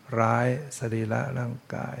ำร้ายสรีระร่าง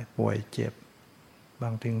กายป่วยเจ็บบ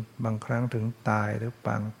างครั้งถึงตายหรือป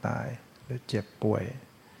างตายหรือเจ็บป่วย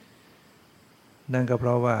นั่นก็เพร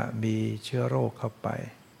าะว่ามีเชื้อโรคเข้าไป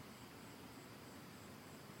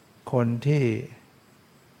คนที่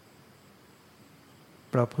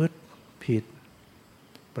ประพฤติผิด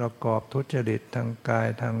ประกอบทุจริตทางกาย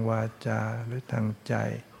ทางวาจาหรือทางใจ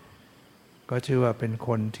ก็ชื่อว่าเป็นค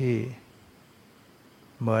นที่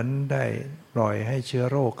เหมือนได้ปล่อยให้เชื้อ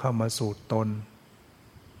โรคเข้ามาสู่ตน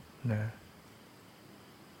นะ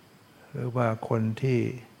หรือว่าคนที่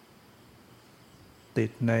ติ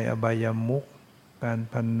ดในอบายมุขการ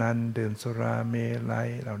พนันดื่มสุราเมลัย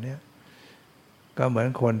เหล่านี้ก็เหมือน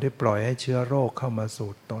คนที่ปล่อยให้เชื้อโรคเข้ามา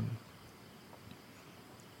สู่ตน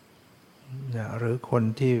หรือคน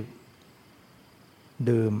ที่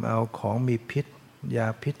ดื่มเอาของมีพิษยา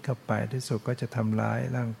พิษเข้าไปที่สุดก็จะทำร้าย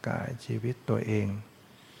ร่างกายชีวิตตัวเอง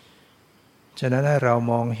ฉะนั้นให้เรา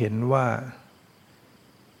มองเห็นว่า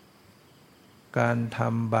การท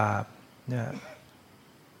ำบาปเนี่ย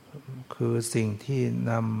คือสิ่งที่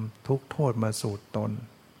นำทุกข์โทษมาสู่ตน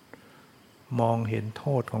มองเห็นโท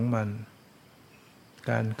ษของมัน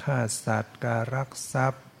การฆ่าสัตว์การลักทรั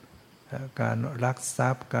พย์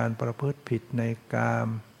การประพฤติผิดในกาม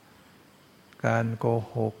การโก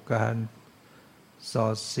หกการส่อ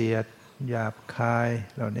เสียดหยาบคาย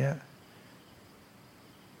เหล่านี้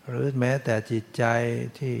หรือแม้แต่จิตใจ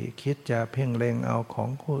ที่คิดจะเพ่งเล็งเอาของ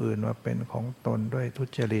ผู้อื่นมาเป็นของตนด้วยทุ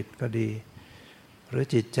จริตก็ดีหรือ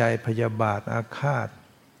จิตใจพยาบาทอาฆาต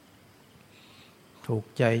ถูก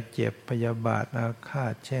ใจเจ็บพยาบาทอาฆา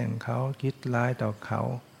ตแช่งเขาคิดร้ายต่อเขา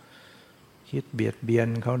คิดเบียดเบียน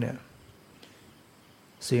เขาเนี่ย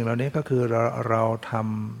สิ่งเหล่านี้ก็คือเราท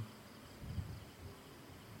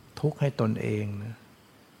ำทุกข์ให้ตนเองนะ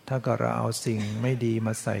ถ้าก็เราเอาสิ่งไม่ดีม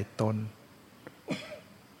าใส่ตน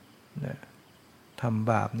เนี่ยทำ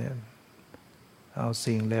บาปเนี่ยเอา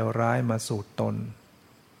สิ่งเลวร้ายมาสู่ตน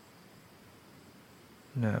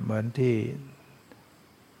นะเหมือนที่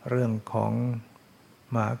เรื่องของ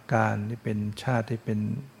มหาการที่เป็นชาติที่เป็น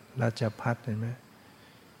ราชพัฒน์เห็นไหม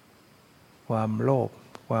ความโลภ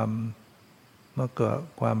เมื่อเกิด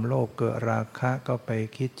ความโลภเกิดราคะก็ไป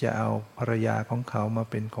คิดจะเอาภรรยาของเขามา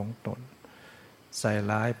เป็นของตนใส่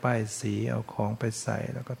ร้ายป้ายสีเอาของไปใส่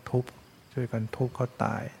แล้วก็ทุบช่วยกันทุบเขาต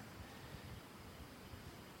าย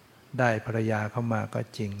ได้ภรรยาเข้ามาก็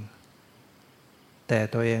จริงแต่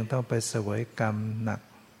ตัวเองต้องไปเสวยกรรมหนัก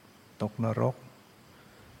ตกนรก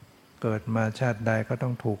เกิดมาชาติใดก็ต้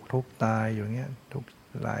องถูกทุบตายอย่างเงี้ยทุก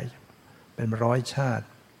หลายเป็นร้อยชาติ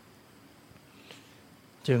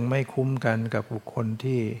จึงไม่คุ้มกันกับบุคคล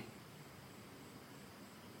ที่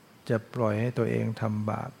จะปล่อยให้ตัวเองทำ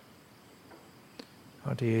บาปบ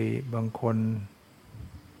างทีบางคน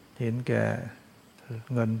เห็นแก่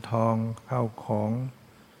เงินทองเข้าของ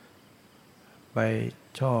ไป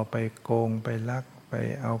ช่อไปโกงไปลักไป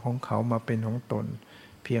เอาของเขามาเป็นของตน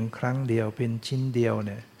เพียงครั้งเดียวเป็นชิ้นเดียวเ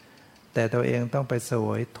นี่ยแต่ตัวเองต้องไปเสว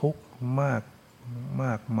ยทุกข์มา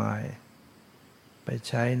กมายไปใ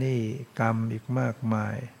ช้หนี้กรรมอีกมากมา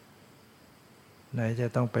ยไหนจะ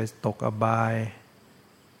ต้องไปตกอบาย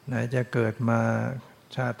ไหนจะเกิดมา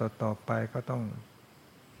ชาติต่อไปก็ต้อง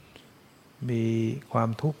มีความ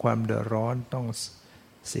ทุกข์ความเดือดร้อนต้อง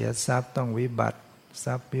เสียทรัพย์ต้องวิบัติท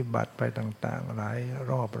รัพย์วิบัติไปต่างๆหลาย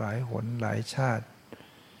รอบหลายหนหลายชาติ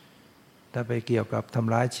ถ้าไปเกี่ยวกับท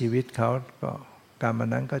ำร้ายชีวิตเขาก็กรรม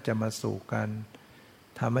นั้นก็จะมาสู่กัน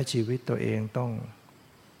ทำให้ชีวิตตัวเองต้อง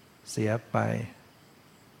เสียไป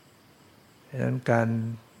ดังนั้นการ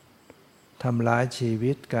ทำร้ายชี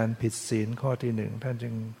วิตการผิดศีลข้อที่หนึ่งท่านจึ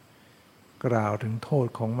งกล่าวถึงโทษ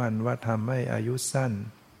ของมันว่าทำให้อายุสั้น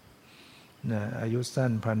อายุสั้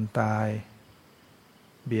นพลันตาย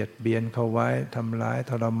เบียดเบียนเขาไว้ทำร้าย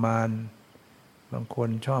ทรมานบางคน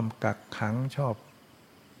ชอบกักขังชอบ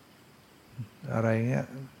อะไรเงี้ย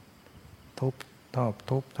ทุบท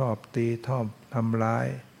อบตีทอบทำร้าย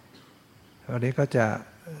อันนี้ก็จะ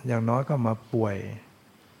อย่างน้อยก็มาป่วย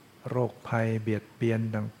โรคภัยเบียดเบียน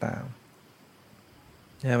ต่าง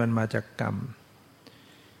ๆเนี่ยมันมาจากกรรม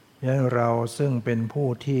ดังนั้นเราซึ่งเป็นผู้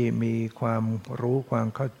ที่มีความรู้ความ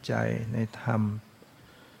เข้าใจในธรรม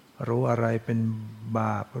รู้อะไรเป็นบ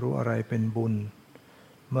าปรู้อะไรเป็นบุญ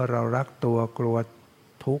เมื่อเรารักตัวกลัว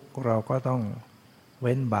ทุกข์เราก็ต้องเ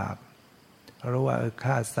ว้นบาปรู้ว่า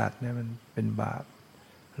ฆ่าสัตว์เนี่ยมันเป็นบาป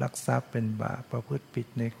ลักทรัพย์เป็นบาปประพฤติผิด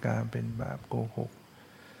ในกามเป็นบาปโกหก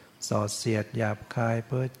ส่อเสียดหยาบคายเ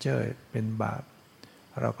พ้อเจ้อเป็นบาป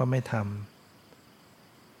เราก็ไม่ท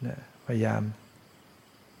ำนะพยายาม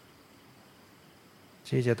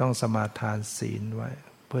ที่จะต้องสมาทานศีลไว้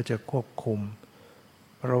เพื่อจะควบคุม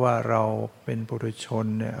เพราะว่าเราเป็นปุถุชน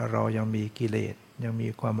เนี่ยเรายังมีกิเลสยังมี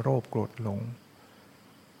ความโลภโกรธหลง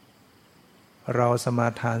เราสมา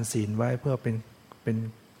ทานศีลไว้เพื่อเป็น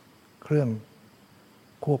เครื่อง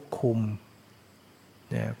ควบคุม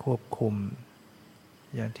เนี่ยควบคุม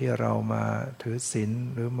อย่างที่เรามาถือศีล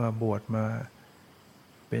หรือมาบวชมา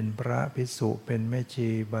เป็นพระภิกษุเป็นแม่ชี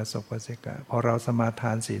บาศกบาสิกาพอเราสมาท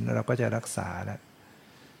านศีลเราก็จะรักษาแล้ว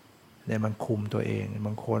เนี่ยมันคุมตัวเองบ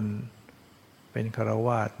างคนเป็นฆราว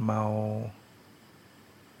าสเมา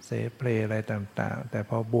เสเพลอะไรต่างๆแต่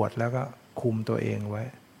พอบวชแล้วก็คุมตัวเองไว้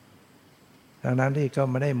ดังนั้นที่ก็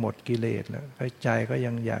ไม่ได้หมดกิเลสแล้วใจก็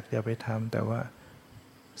ยังอยากจะไปทำแต่ว่า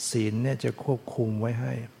ศีลเนี่ยจะควบคุมไว้ใ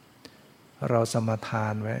ห้เราสมาทา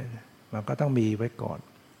นไว้มันก็ต้องมีไว้ก่อน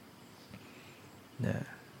เนี่ย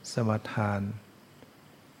สมาทาน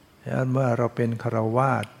แล้วเมื่อเราเป็นฆราว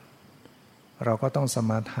าสเราก็ต้องส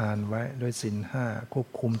มาทานไว้ด้วยศีลห้าควบ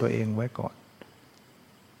คุมตัวเองไว้ก่อน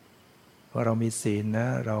ว่าเรามีศีลนะ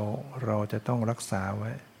เราจะต้องรักษาไ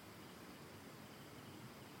ว้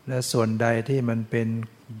และส่วนใดที่มันเป็น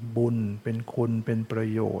บุญเป็นคุณเป็นประ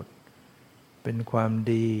โยชน์เป็นความ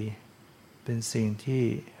ดีเป็นสิ่งที่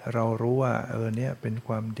เรารู้ว่าเนี่ยเป็นค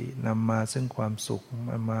วามดีนำมาซึ่งความสุข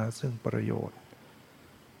นำมาซึ่งประโยชน์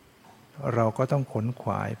เราก็ต้องขนข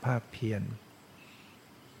วายภาคเพียร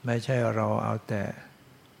ไม่ใช่เราเอาแต่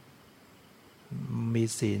มี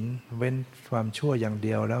ศีลเว้นความชั่วอย่างเ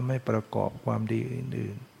ดียวแล้วไม่ประกอบความดี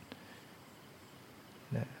อื่น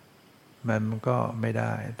ๆนะมันก็ไม่ไ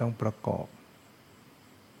ด้ต้องประกอบ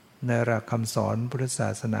ในหลักคำสอนพุทธศา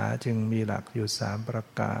สนาจึงมีหลักอยู่3ประ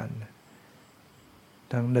การ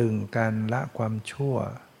ทั้งหนึ่งการละความชั่ว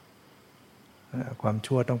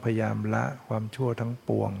ต้องพยายามละความชั่วทั้งป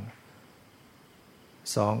วง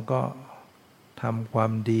2ก็ทำควา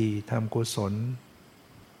มดีทำกุศล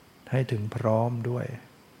ให้ถึงพร้อมด้วย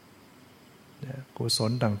กุศ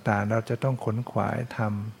ลต่างๆเราจะต้องขนขวายท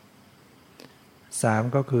ำ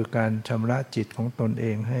3ก็คือการชำระจิตของตนเอ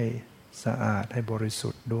งให้สะอาดให้บริสุ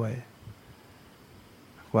ทธิ์ด้วย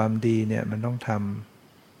ความดีเนี่ยมันต้องท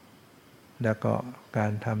ำแล้วก็กา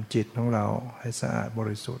รทำจิตของเราให้สะอาดบ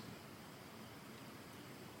ริสุทธิ์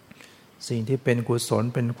สิ่งที่เป็นกุศล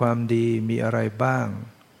เป็นความดีมีอะไรบ้าง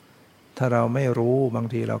ถ้าเราไม่รู้บาง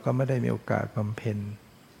ทีเราก็ไม่ได้มีโอกาสบำเพ็ญ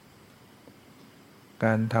ก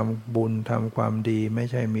ารทำบุญทำความดีไม่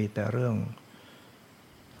ใช่มีแต่เรื่อง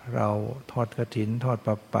เราทอดกฐินทอด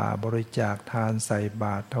ผ้าป่าบริจาคทานใส่บ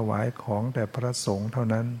าตรถวายของแต่พระสงฆ์เท่า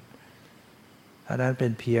นั้น อันนั้นเป็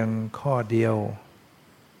นเพียงข้อเดียว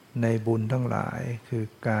ในบุญทั้งหลายคือ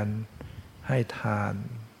การให้ทาน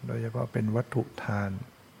โดยเฉพาะเป็นวัตถุทาน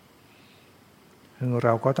ซึ่งเร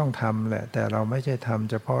าก็ต้องทำแหละแต่เราไม่ใช่ทำ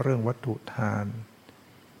เฉพาะเรื่องวัตถุทาน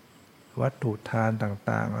วัตถุทาน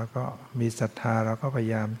ต่างๆแล้วก็มีศรัทธาเราก็พย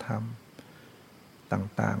ายามทำ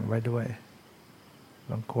ต่างๆไว้ด้วย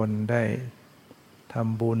บางคนได้ท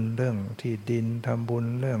ำบุญเรื่องที่ดินทำบุญ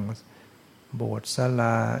เรื่องโบสถ์ศาล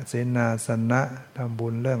าเสนาสนะทำบุ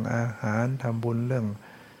ญเรื่องอาหารทำบุญเรื่อง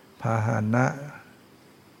พาหนะ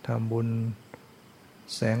ทำบุญ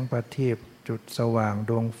แสงประทีปจุดสว่าง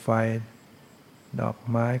ดวงไฟดอก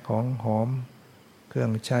ไม้ของหอมเครื่อ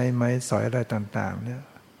งใช้ไม้สอยอะไรต่างๆเนี่ย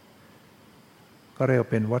ก็เรียก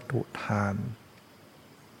เป็นวัตถุทาน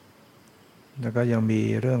แล้วก็ยังมี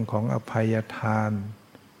เรื่องของอภัยทาน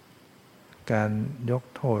การยก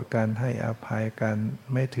โทษการให้อภัยการ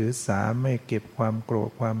ไม่ถือสาไม่เก็บความโกรธ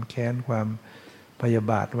ความแค้นความพยา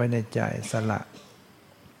บาทไว้ในใจส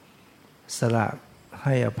ละใ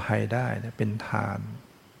ห้อภัยได้เป็นทาน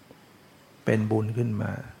เป็นบุญขึ้นม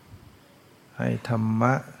าให้ธรรม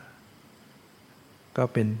ะก็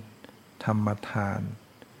เป็นธรรมทาน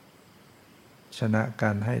ชนะก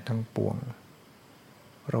ารให้ทั้งปวง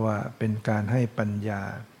เพราะว่าเป็นการให้ปัญญา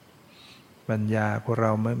พวกเร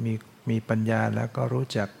าเมื่อมีปัญญาแล้วก็รู้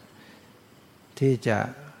จักที่จะ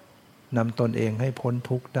นำตนเองให้พ้น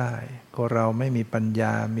ทุกข์ได้ก็เราไม่มีปัญญ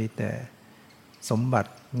ามีแต่สมบั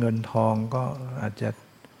ติเงินทองก็อาจจะ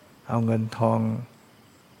เอาเงินทอง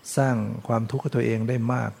สร้างความทุกข์กับตัวเองได้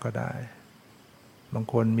มากก็ได้บาง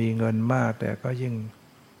คนมีเงินมากแต่ก็ยิ่ง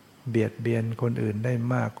เบียดเบียนคนอื่นได้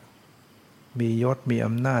มากมียศมี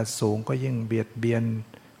อำนาจสูงก็ยิ่งเบียดเบียน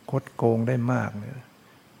คดโกงได้มากเนี่ย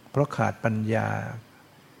เพราะขาดปัญญา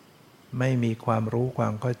ไม่มีความรู้ควา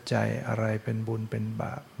มเข้าใจอะไรเป็นบุญเป็นบ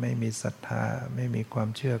าปไม่มีศรัทธาไม่มีความ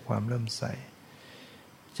เชื่อความเลื่อมใส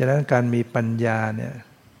ฉะนั้นการมีปัญญาเนี่ย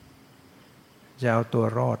จะเอาตัว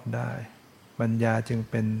รอดได้ปัญญาจึง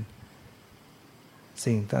เป็น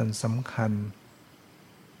สิ่งสำคัญ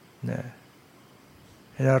นะ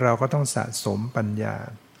แล้วเราก็ต้องสะสมปัญญา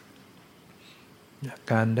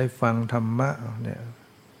การได้ฟังธรรมะเนี่ย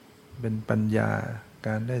เป็นปัญญาก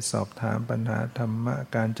ารได้สอบถามปัญหาธรรมะ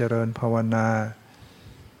การเจริญภาวนา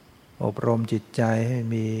อบรมจิตใจให้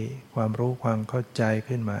มีความรู้ความเข้าใจ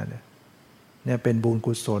ขึ้นมาเนี่ยเป็นบุญ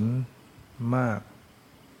กุศลมาก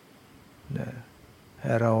นะใ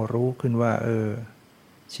ห้เรารู้ขึ้นว่า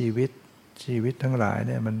ชีวิตทั้งหลายเ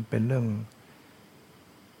นี่ยมันเป็นเรื่อง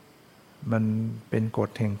มันเป็นกฎ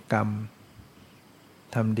แห่งกรรม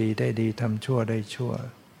ทำดีได้ดีทำชั่วได้ชั่ว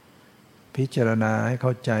พิจารณาให้เข้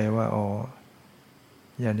าใจว่า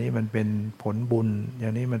อย่างนี้มันเป็นผลบุญอย่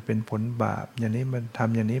างนี้มันเป็นผลบาปอย่างนี้มันท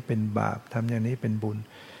ำอย่างนี้เป็นบาปทำอย่างนี้เป็นบุญ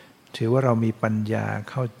ถือว่าเรามีปัญญา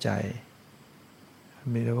เข้าใจ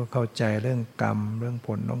มีเรียกว่าเข้าใจเรื่องกรรมเรื่องผ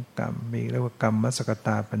ลของกรรมมีเรียกว่ากรรมมสกต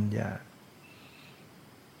าปัญญา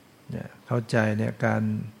เนี่ยเข้าใจเนี่ยการ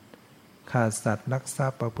ฆ่าสัตว์ลักทรั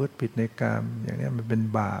พย์ประพฤติผิดในกามอย่างนี้มันเป็น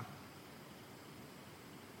บาป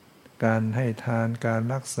การให้ทานการ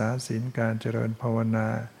รักษาศีลการเจริญภาวนา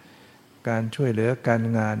การช่วยเหลือการ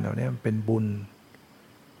งานเหล่านี้มันเป็นบุญ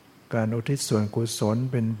การอุทิศส่วนกุศล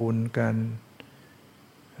เป็นบุญการ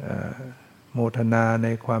โมทนาใน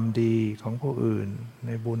ความดีของผู้อื่นใ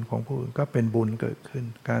นบุญของผู้อื่นก็เป็นบุญเกิดขึ้น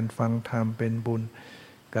การฟังธรรมเป็นบุญ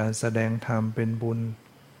การแสดงธรรมเป็นบุญ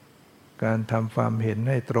การทำความเห็น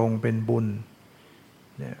ให้ตรงเป็นบุญ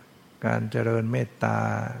เนี่ยการเจริญเมตตา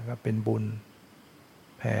ก็เป็นบุญ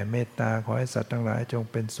แผ่เมตตาขอให้สัตว์ทั้งหลายจง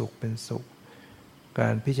เป็นสุขเป็นสุขกา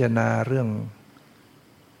รพิจารณาเรื่อง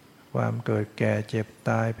ความเกิดแก่เจ็บ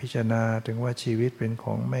ตายพิจารณาถึงว่าชีวิตเป็นข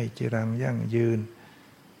องไม่จีรังยั่งยืน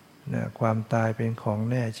นะความตายเป็นของ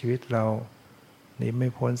แน่ชีวิตเราหนีไม่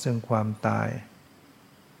พ้นซึ่งความตาย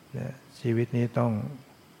นะชีวิตนี้ต้อง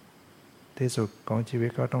ที่สุดของชีวิต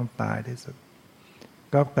ก็ต้องตายที่สุด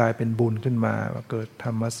ก็กลายเป็นบุญขึ้นมาว่าเกิดธ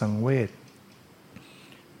รรมสังเวช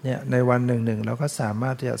เนี่ยในวันหนึ่งเราก็สามา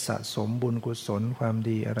รถที่จะสะสมบุญกุศลความ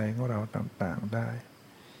ดีอะไรของเราต่างๆได้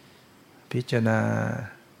พิจารณา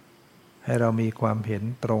ให้เรามีความเห็น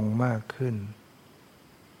ตรงมากขึ้น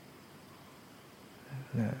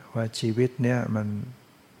ว่าชีวิตเนี่ยมัน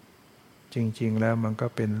จริงๆแล้วมันก็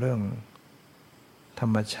เป็นเรื่องธร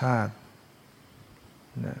รมชาติ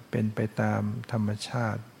เป็นไปตามธรรมชา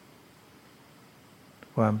ติ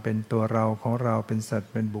ความเป็นตัวเราของเราเป็นสัต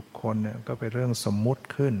ว์เป็นบุคคลเนี่ยก็เป็นเรื่องสมมุติ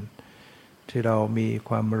ขึ้นที่เรามี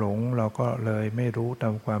ความหลงเราก็เลยไม่รู้ตา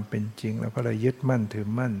มความเป็นจริงเราก็เลยยึดมั่นถือ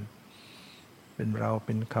มั่นเป็นเราเ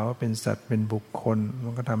ป็นเขาเป็นสัตว์เป็นบุคคลมั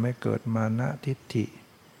นก็ทำให้เกิดมานะทิฏฐิ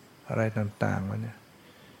อะไรต่างๆมาเนี่ย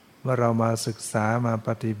เมื่อเรามาศึกษามาป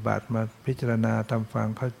ฏิบัติมาพิจารณาทำความ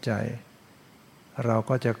เข้าใจเรา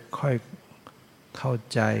ก็จะค่อยเข้า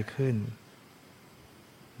ใจขึ้น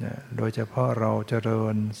นะโดยเฉพาะเราเจริ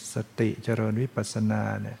ญสติเจริญวิปัสสนา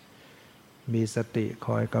เนี่ยมีสติค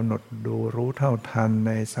อยกำหนดดูรู้เท่าทันใ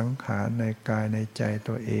นสังขารในกายในใจ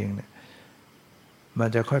ตัวเองเนี่ยมัน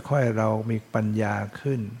จะค่อยๆเรามีปัญญา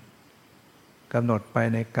ขึ้นกำหนดไป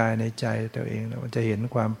ในกายในใจตัวเองแล้วมันจะเห็น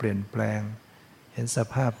ความเปลี่ยนแปลงเห็นส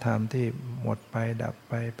ภาพธรรมที่หมดไปดับ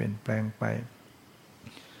ไปเปลี่ยนแปลงไป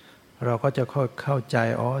เราก็จะเข้าใจ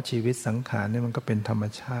ชีวิตสังขารนี่มันก็เป็นธรรม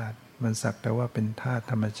ชาติมันสักแต่ว่าเป็นธาตุ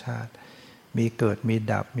ธรรมชาติมีเกิดมี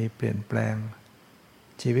ดับมีเปลี่ยนแปลง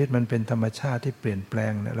ชีวิตมันเป็นธรรมชาติที่เปลี่ยนแปล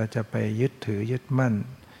งเนี่ยเราจะไปยึดถือยึดมั่น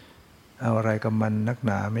เอาอะไรกับมันนักห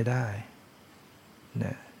นาไม่ได้เ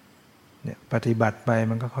นี่ยปฏิบัติไป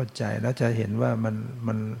มันก็เข้าใจแล้วจะเห็นว่า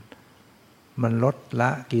มันลดละ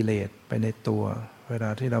กิเลสไปในตัวเวลา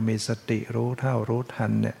ที่เรามีสติรู้เท่ารู้ทั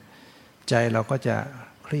นเนี่ยใจเราก็จะ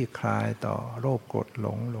คลี่คลายต่อโลภโกรธหล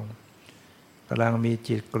งลงกำลังมี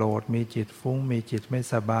จิตโกรธมีจิตฟุ้งมีจิตไม่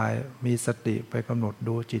สบายมีสติไปกำหนด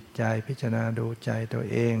ดูจิตใจพิจารณาดูใจตัว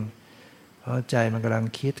เองเพราะใจมันกำลัง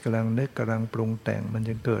คิดกำลังนึกกำลังปรุงแต่งมัน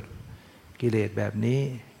จึงเกิดกิเลสแบบนี้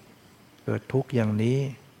เกิดทุกข์อย่างนี้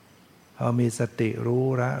พอมีสติรู้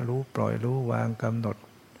ละรู้ปล่อยรู้วางกำหนด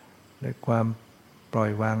ด้วยความปล่อ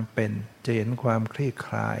ยวางเป็นจะเห็นความคลี่ค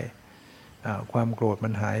ลายความโกรธมั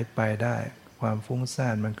นหายไปได้ความฟุ้งซ่า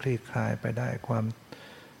นมันคลี่คลายไปได้ความ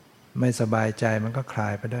ไม่สบายใจมันก็คลา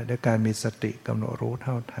ยไปได้ด้วยการมีสติกำหนดรู้เ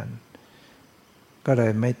ท่าทันก็เล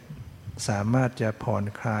ยไม่สามารถจะผ่อน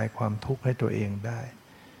คลายความทุกข์ให้ตัวเองได้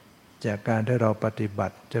จากการที่เราปฏิบั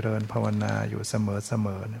ติเจริญภาวนาอยู่เสม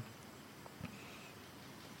อนะ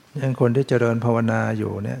อย่างคนที่เจริญภาวนาอ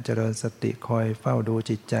ยู่เนี่ยเจริญสติคอยเฝ้าดู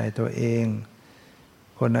จิตใจตัวเอง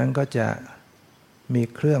คนนั้นก็จะมี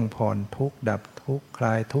เครื่องผ่อนทุกข์ดับทุกข์คล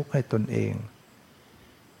ายทุกข์ให้ตนเอง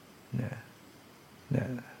เนี่ย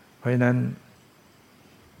เพราะฉะนั้น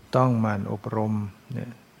ต้องหมั่นอบรมเนี่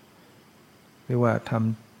ยเรียกว่าท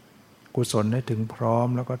ำกุศลให้ถึงพร้อม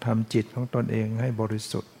แล้วก็ทำจิตของตนเองให้บริ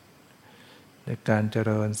สุทธิ์ในการเจ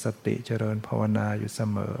ริญสติเจริญภาวนาอยู่เส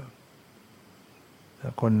มอ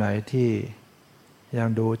คนไหนที่ยัง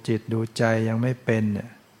ดูจิตดูใจยังไม่เป็นเนี่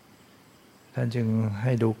ยท่านจึงใ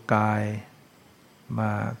ห้ดูกายม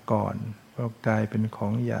าก่อนเพราะกายเป็นขอ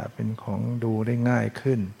งหยาบเป็นของดูได้ง่าย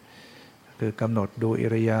ขึ้นคือกำหนดดูอิ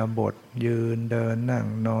ริยาบถยืนเดินนั่ง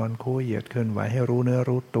นอนคู่เหยียดเคลื่อนไหวให้รู้เนื้อ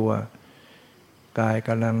รู้ตัวกายก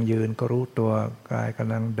ำลังยืนก็รู้ตัวกายก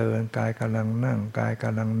ำลังเดินกายกำลังนั่งกายก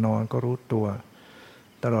ำลังนอนก็รู้ตัว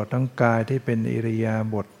ตลอดทั้งกายที่เป็นอิริยา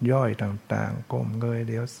บถย่อยต่างๆก้มเงยเ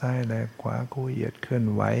ลี้ยวซ้ายแลขวาคู่เหยียดเคลื่อน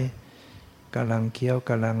ไหวกำลังเคี้ยว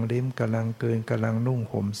กำลังลิ้มกำลังกลืนกำลังนุ่ง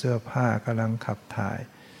ห่มเสื้อผ้ากำลังขับถ่าย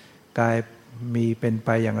กายมีเป็นไป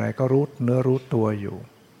อย่างไรก็รู้เนื้อรู้ตัวอยู่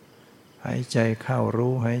หายใจเข้า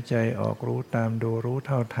รู้หายใจออกรู้ตามดูรู้เ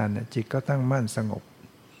ท่าทันจิตก็ตั้งมั่นสงบ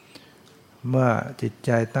เมื่อจิตใ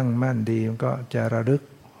จตั้งมั่นดีมันก็จะระ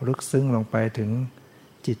ลึกซึ้งลงไปถึง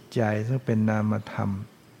จิตใจซึ่งเป็นนามธรรม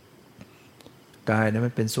กายนั้น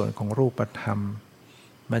มันเป็นส่วนของรูปธรรม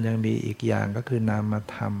มันยังมีอีกอย่างก็คือนาม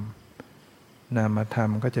ธรรมนามธรร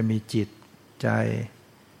มก็จะมีจิตใจ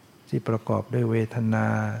ที่ประกอบด้วยเวทนา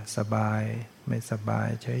สบายไม่สบาย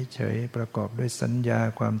เฉยๆประกอบด้วยสัญญา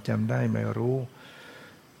ความจำได้ไม่รู้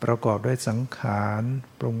ประกอบด้วยสังขาร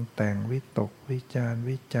ปรุงแต่งวิตกวิจาร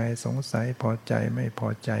วิจัยสงสัยพอใจไม่พอ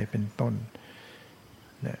ใจเป็นต้น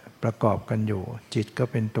เนี่ยประกอบกันอยู่จิตก็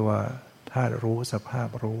เป็นตัวธาตุรู้สภาพ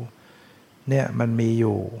รู้เนี่ยมันมีอ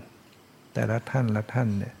ยู่แต่ละท่าน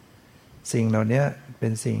เนี่ยสิ่งเหล่านี้เป็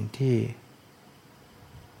นสิ่งที่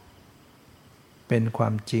เป็นควา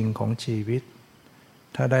มจริงของชีวิต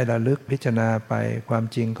ถ้าได้ระลึกพิจารณาไปความ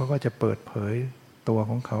จริงเขาก็จะเปิดเผยตัว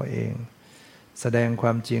ของเขาเองแสดงคว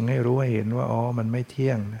ามจริงให้รู้ให้เห็นว่ามันไม่เที่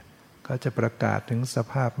ยงนะเขาจะประกาศถึงส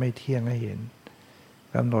ภาพไม่เที่ยงให้เห็น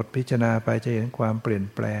กำหนดพิจารณาไปจะเห็นความเปลี่ยน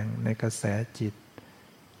แปลงในกระแสจิต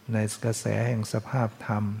ในกระแสแห่งสภาพธ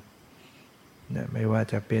รรมเนี่ยไม่ว่า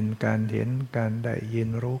จะเป็นการเห็นการได้ยิน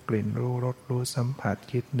รู้กลิ่นรู้รสรู้สัมผัส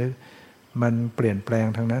คิดนึกมันเปลี่ยนแปลง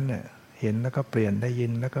ทั้งนั้นเนี่ยเห็นแล้วก็เปลี่ยนได้ยิ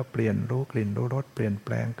นแล้วก็เปลี่ยนรู้กลิ่นรู้รสเปลี่ยนแป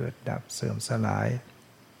ลงเกิดดับเสื่อมสลาย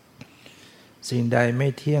สิ่งใดไม่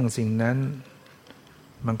เที่ยงสิ่งนั้น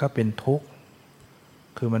มันก็เป็นทุกข์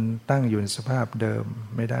คือมันตั้งอยู่ในสภาพเดิม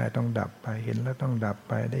ไม่ได้ต้องดับไปเห็นแล้วต้องดับ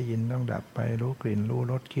ไปได้ยินต้องดับไปรู้กลิ่นรู้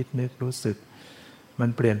รสคิดนึกรู้สึกมัน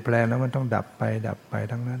เปลี่ยนแปลงแล้วมันต้องดับไป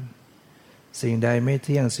ทั้งนั้นสิ่งใดไม่เ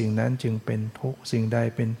ที่ยงสิ่งนั้นจึงเป็นทุกข์สิ่งใด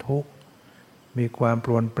เป็นทุกข์มีความป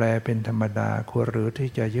รวนแปรเป็นธรรมดาควรหรือที่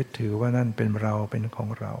จะยึดถือว่านั่นเป็นเราเป็นของ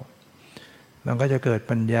เรา มันก็จะเกิด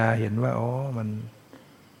ปัญญาเห็นว่าอ๋อมัน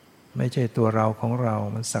ไม่ใช่ตัวเราของเรา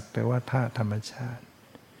มันสักแต่ว่าธาตุธรรมชาติ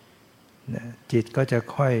จิตก็จะ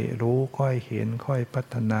ค่อยรู้ค่อยเห็นค่อยพั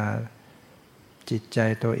ฒนาจิตใจ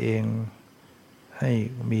ตัวเองให้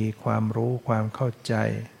มีความรู้ความเข้าใจ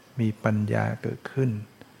มีปัญญาเกิดขึ้น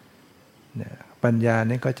ปัญญา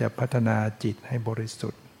นี้ก็จะพัฒนาจิตให้บริสุ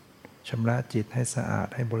ทธิ์ชำระจิตให้สะอาด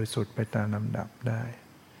ให้บริสุทธิ์ไปตามลำดับได้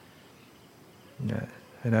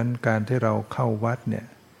เพราะนั้นการที่เราเข้าวัดเนี่ย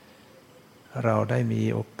เราได้มี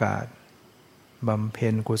โอกาสบำเพ็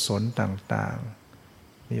ญกุศลต่าง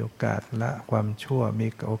ๆมีโอกาสละความชั่วมี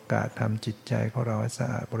โอกาสทำจิตใจของเราให้สะ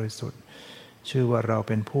อาดบริสุทธิ์ชื่อว่าเราเ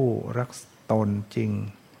ป็นผู้รักตนจริง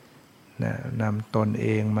นำตนเอ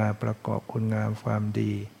งมาประกอบคุณงามความ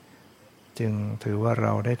ดีจึงถือว่าเร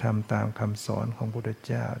าได้ทำตามคำสอนของพระพุทธ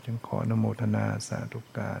เจ้าจึงขออนุโมทนาสาธุ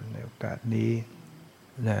การในโอกาสนี้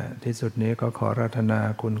ที่สุดนี้ก็ขอราธนา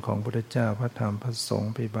คุณของพระพุทธเจ้าพระธรรมพระสง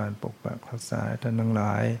ฆ์พิบาลปกปักรักษาท่านทั้งหล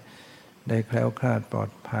ายได้แคล้วคลาดปลอ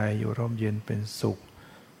ดภัยอยู่ร่มเย็นเป็นสุข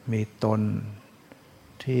มีตน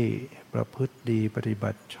ที่ประพฤติดีปฏิบั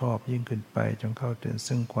ติชอบยิ่งขึ้นไปจนเข้าถึง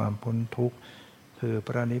ซึ่งความพ้นทุกข์คือพ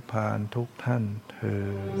ระนิพพานทุกท่านเทอ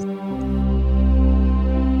ญ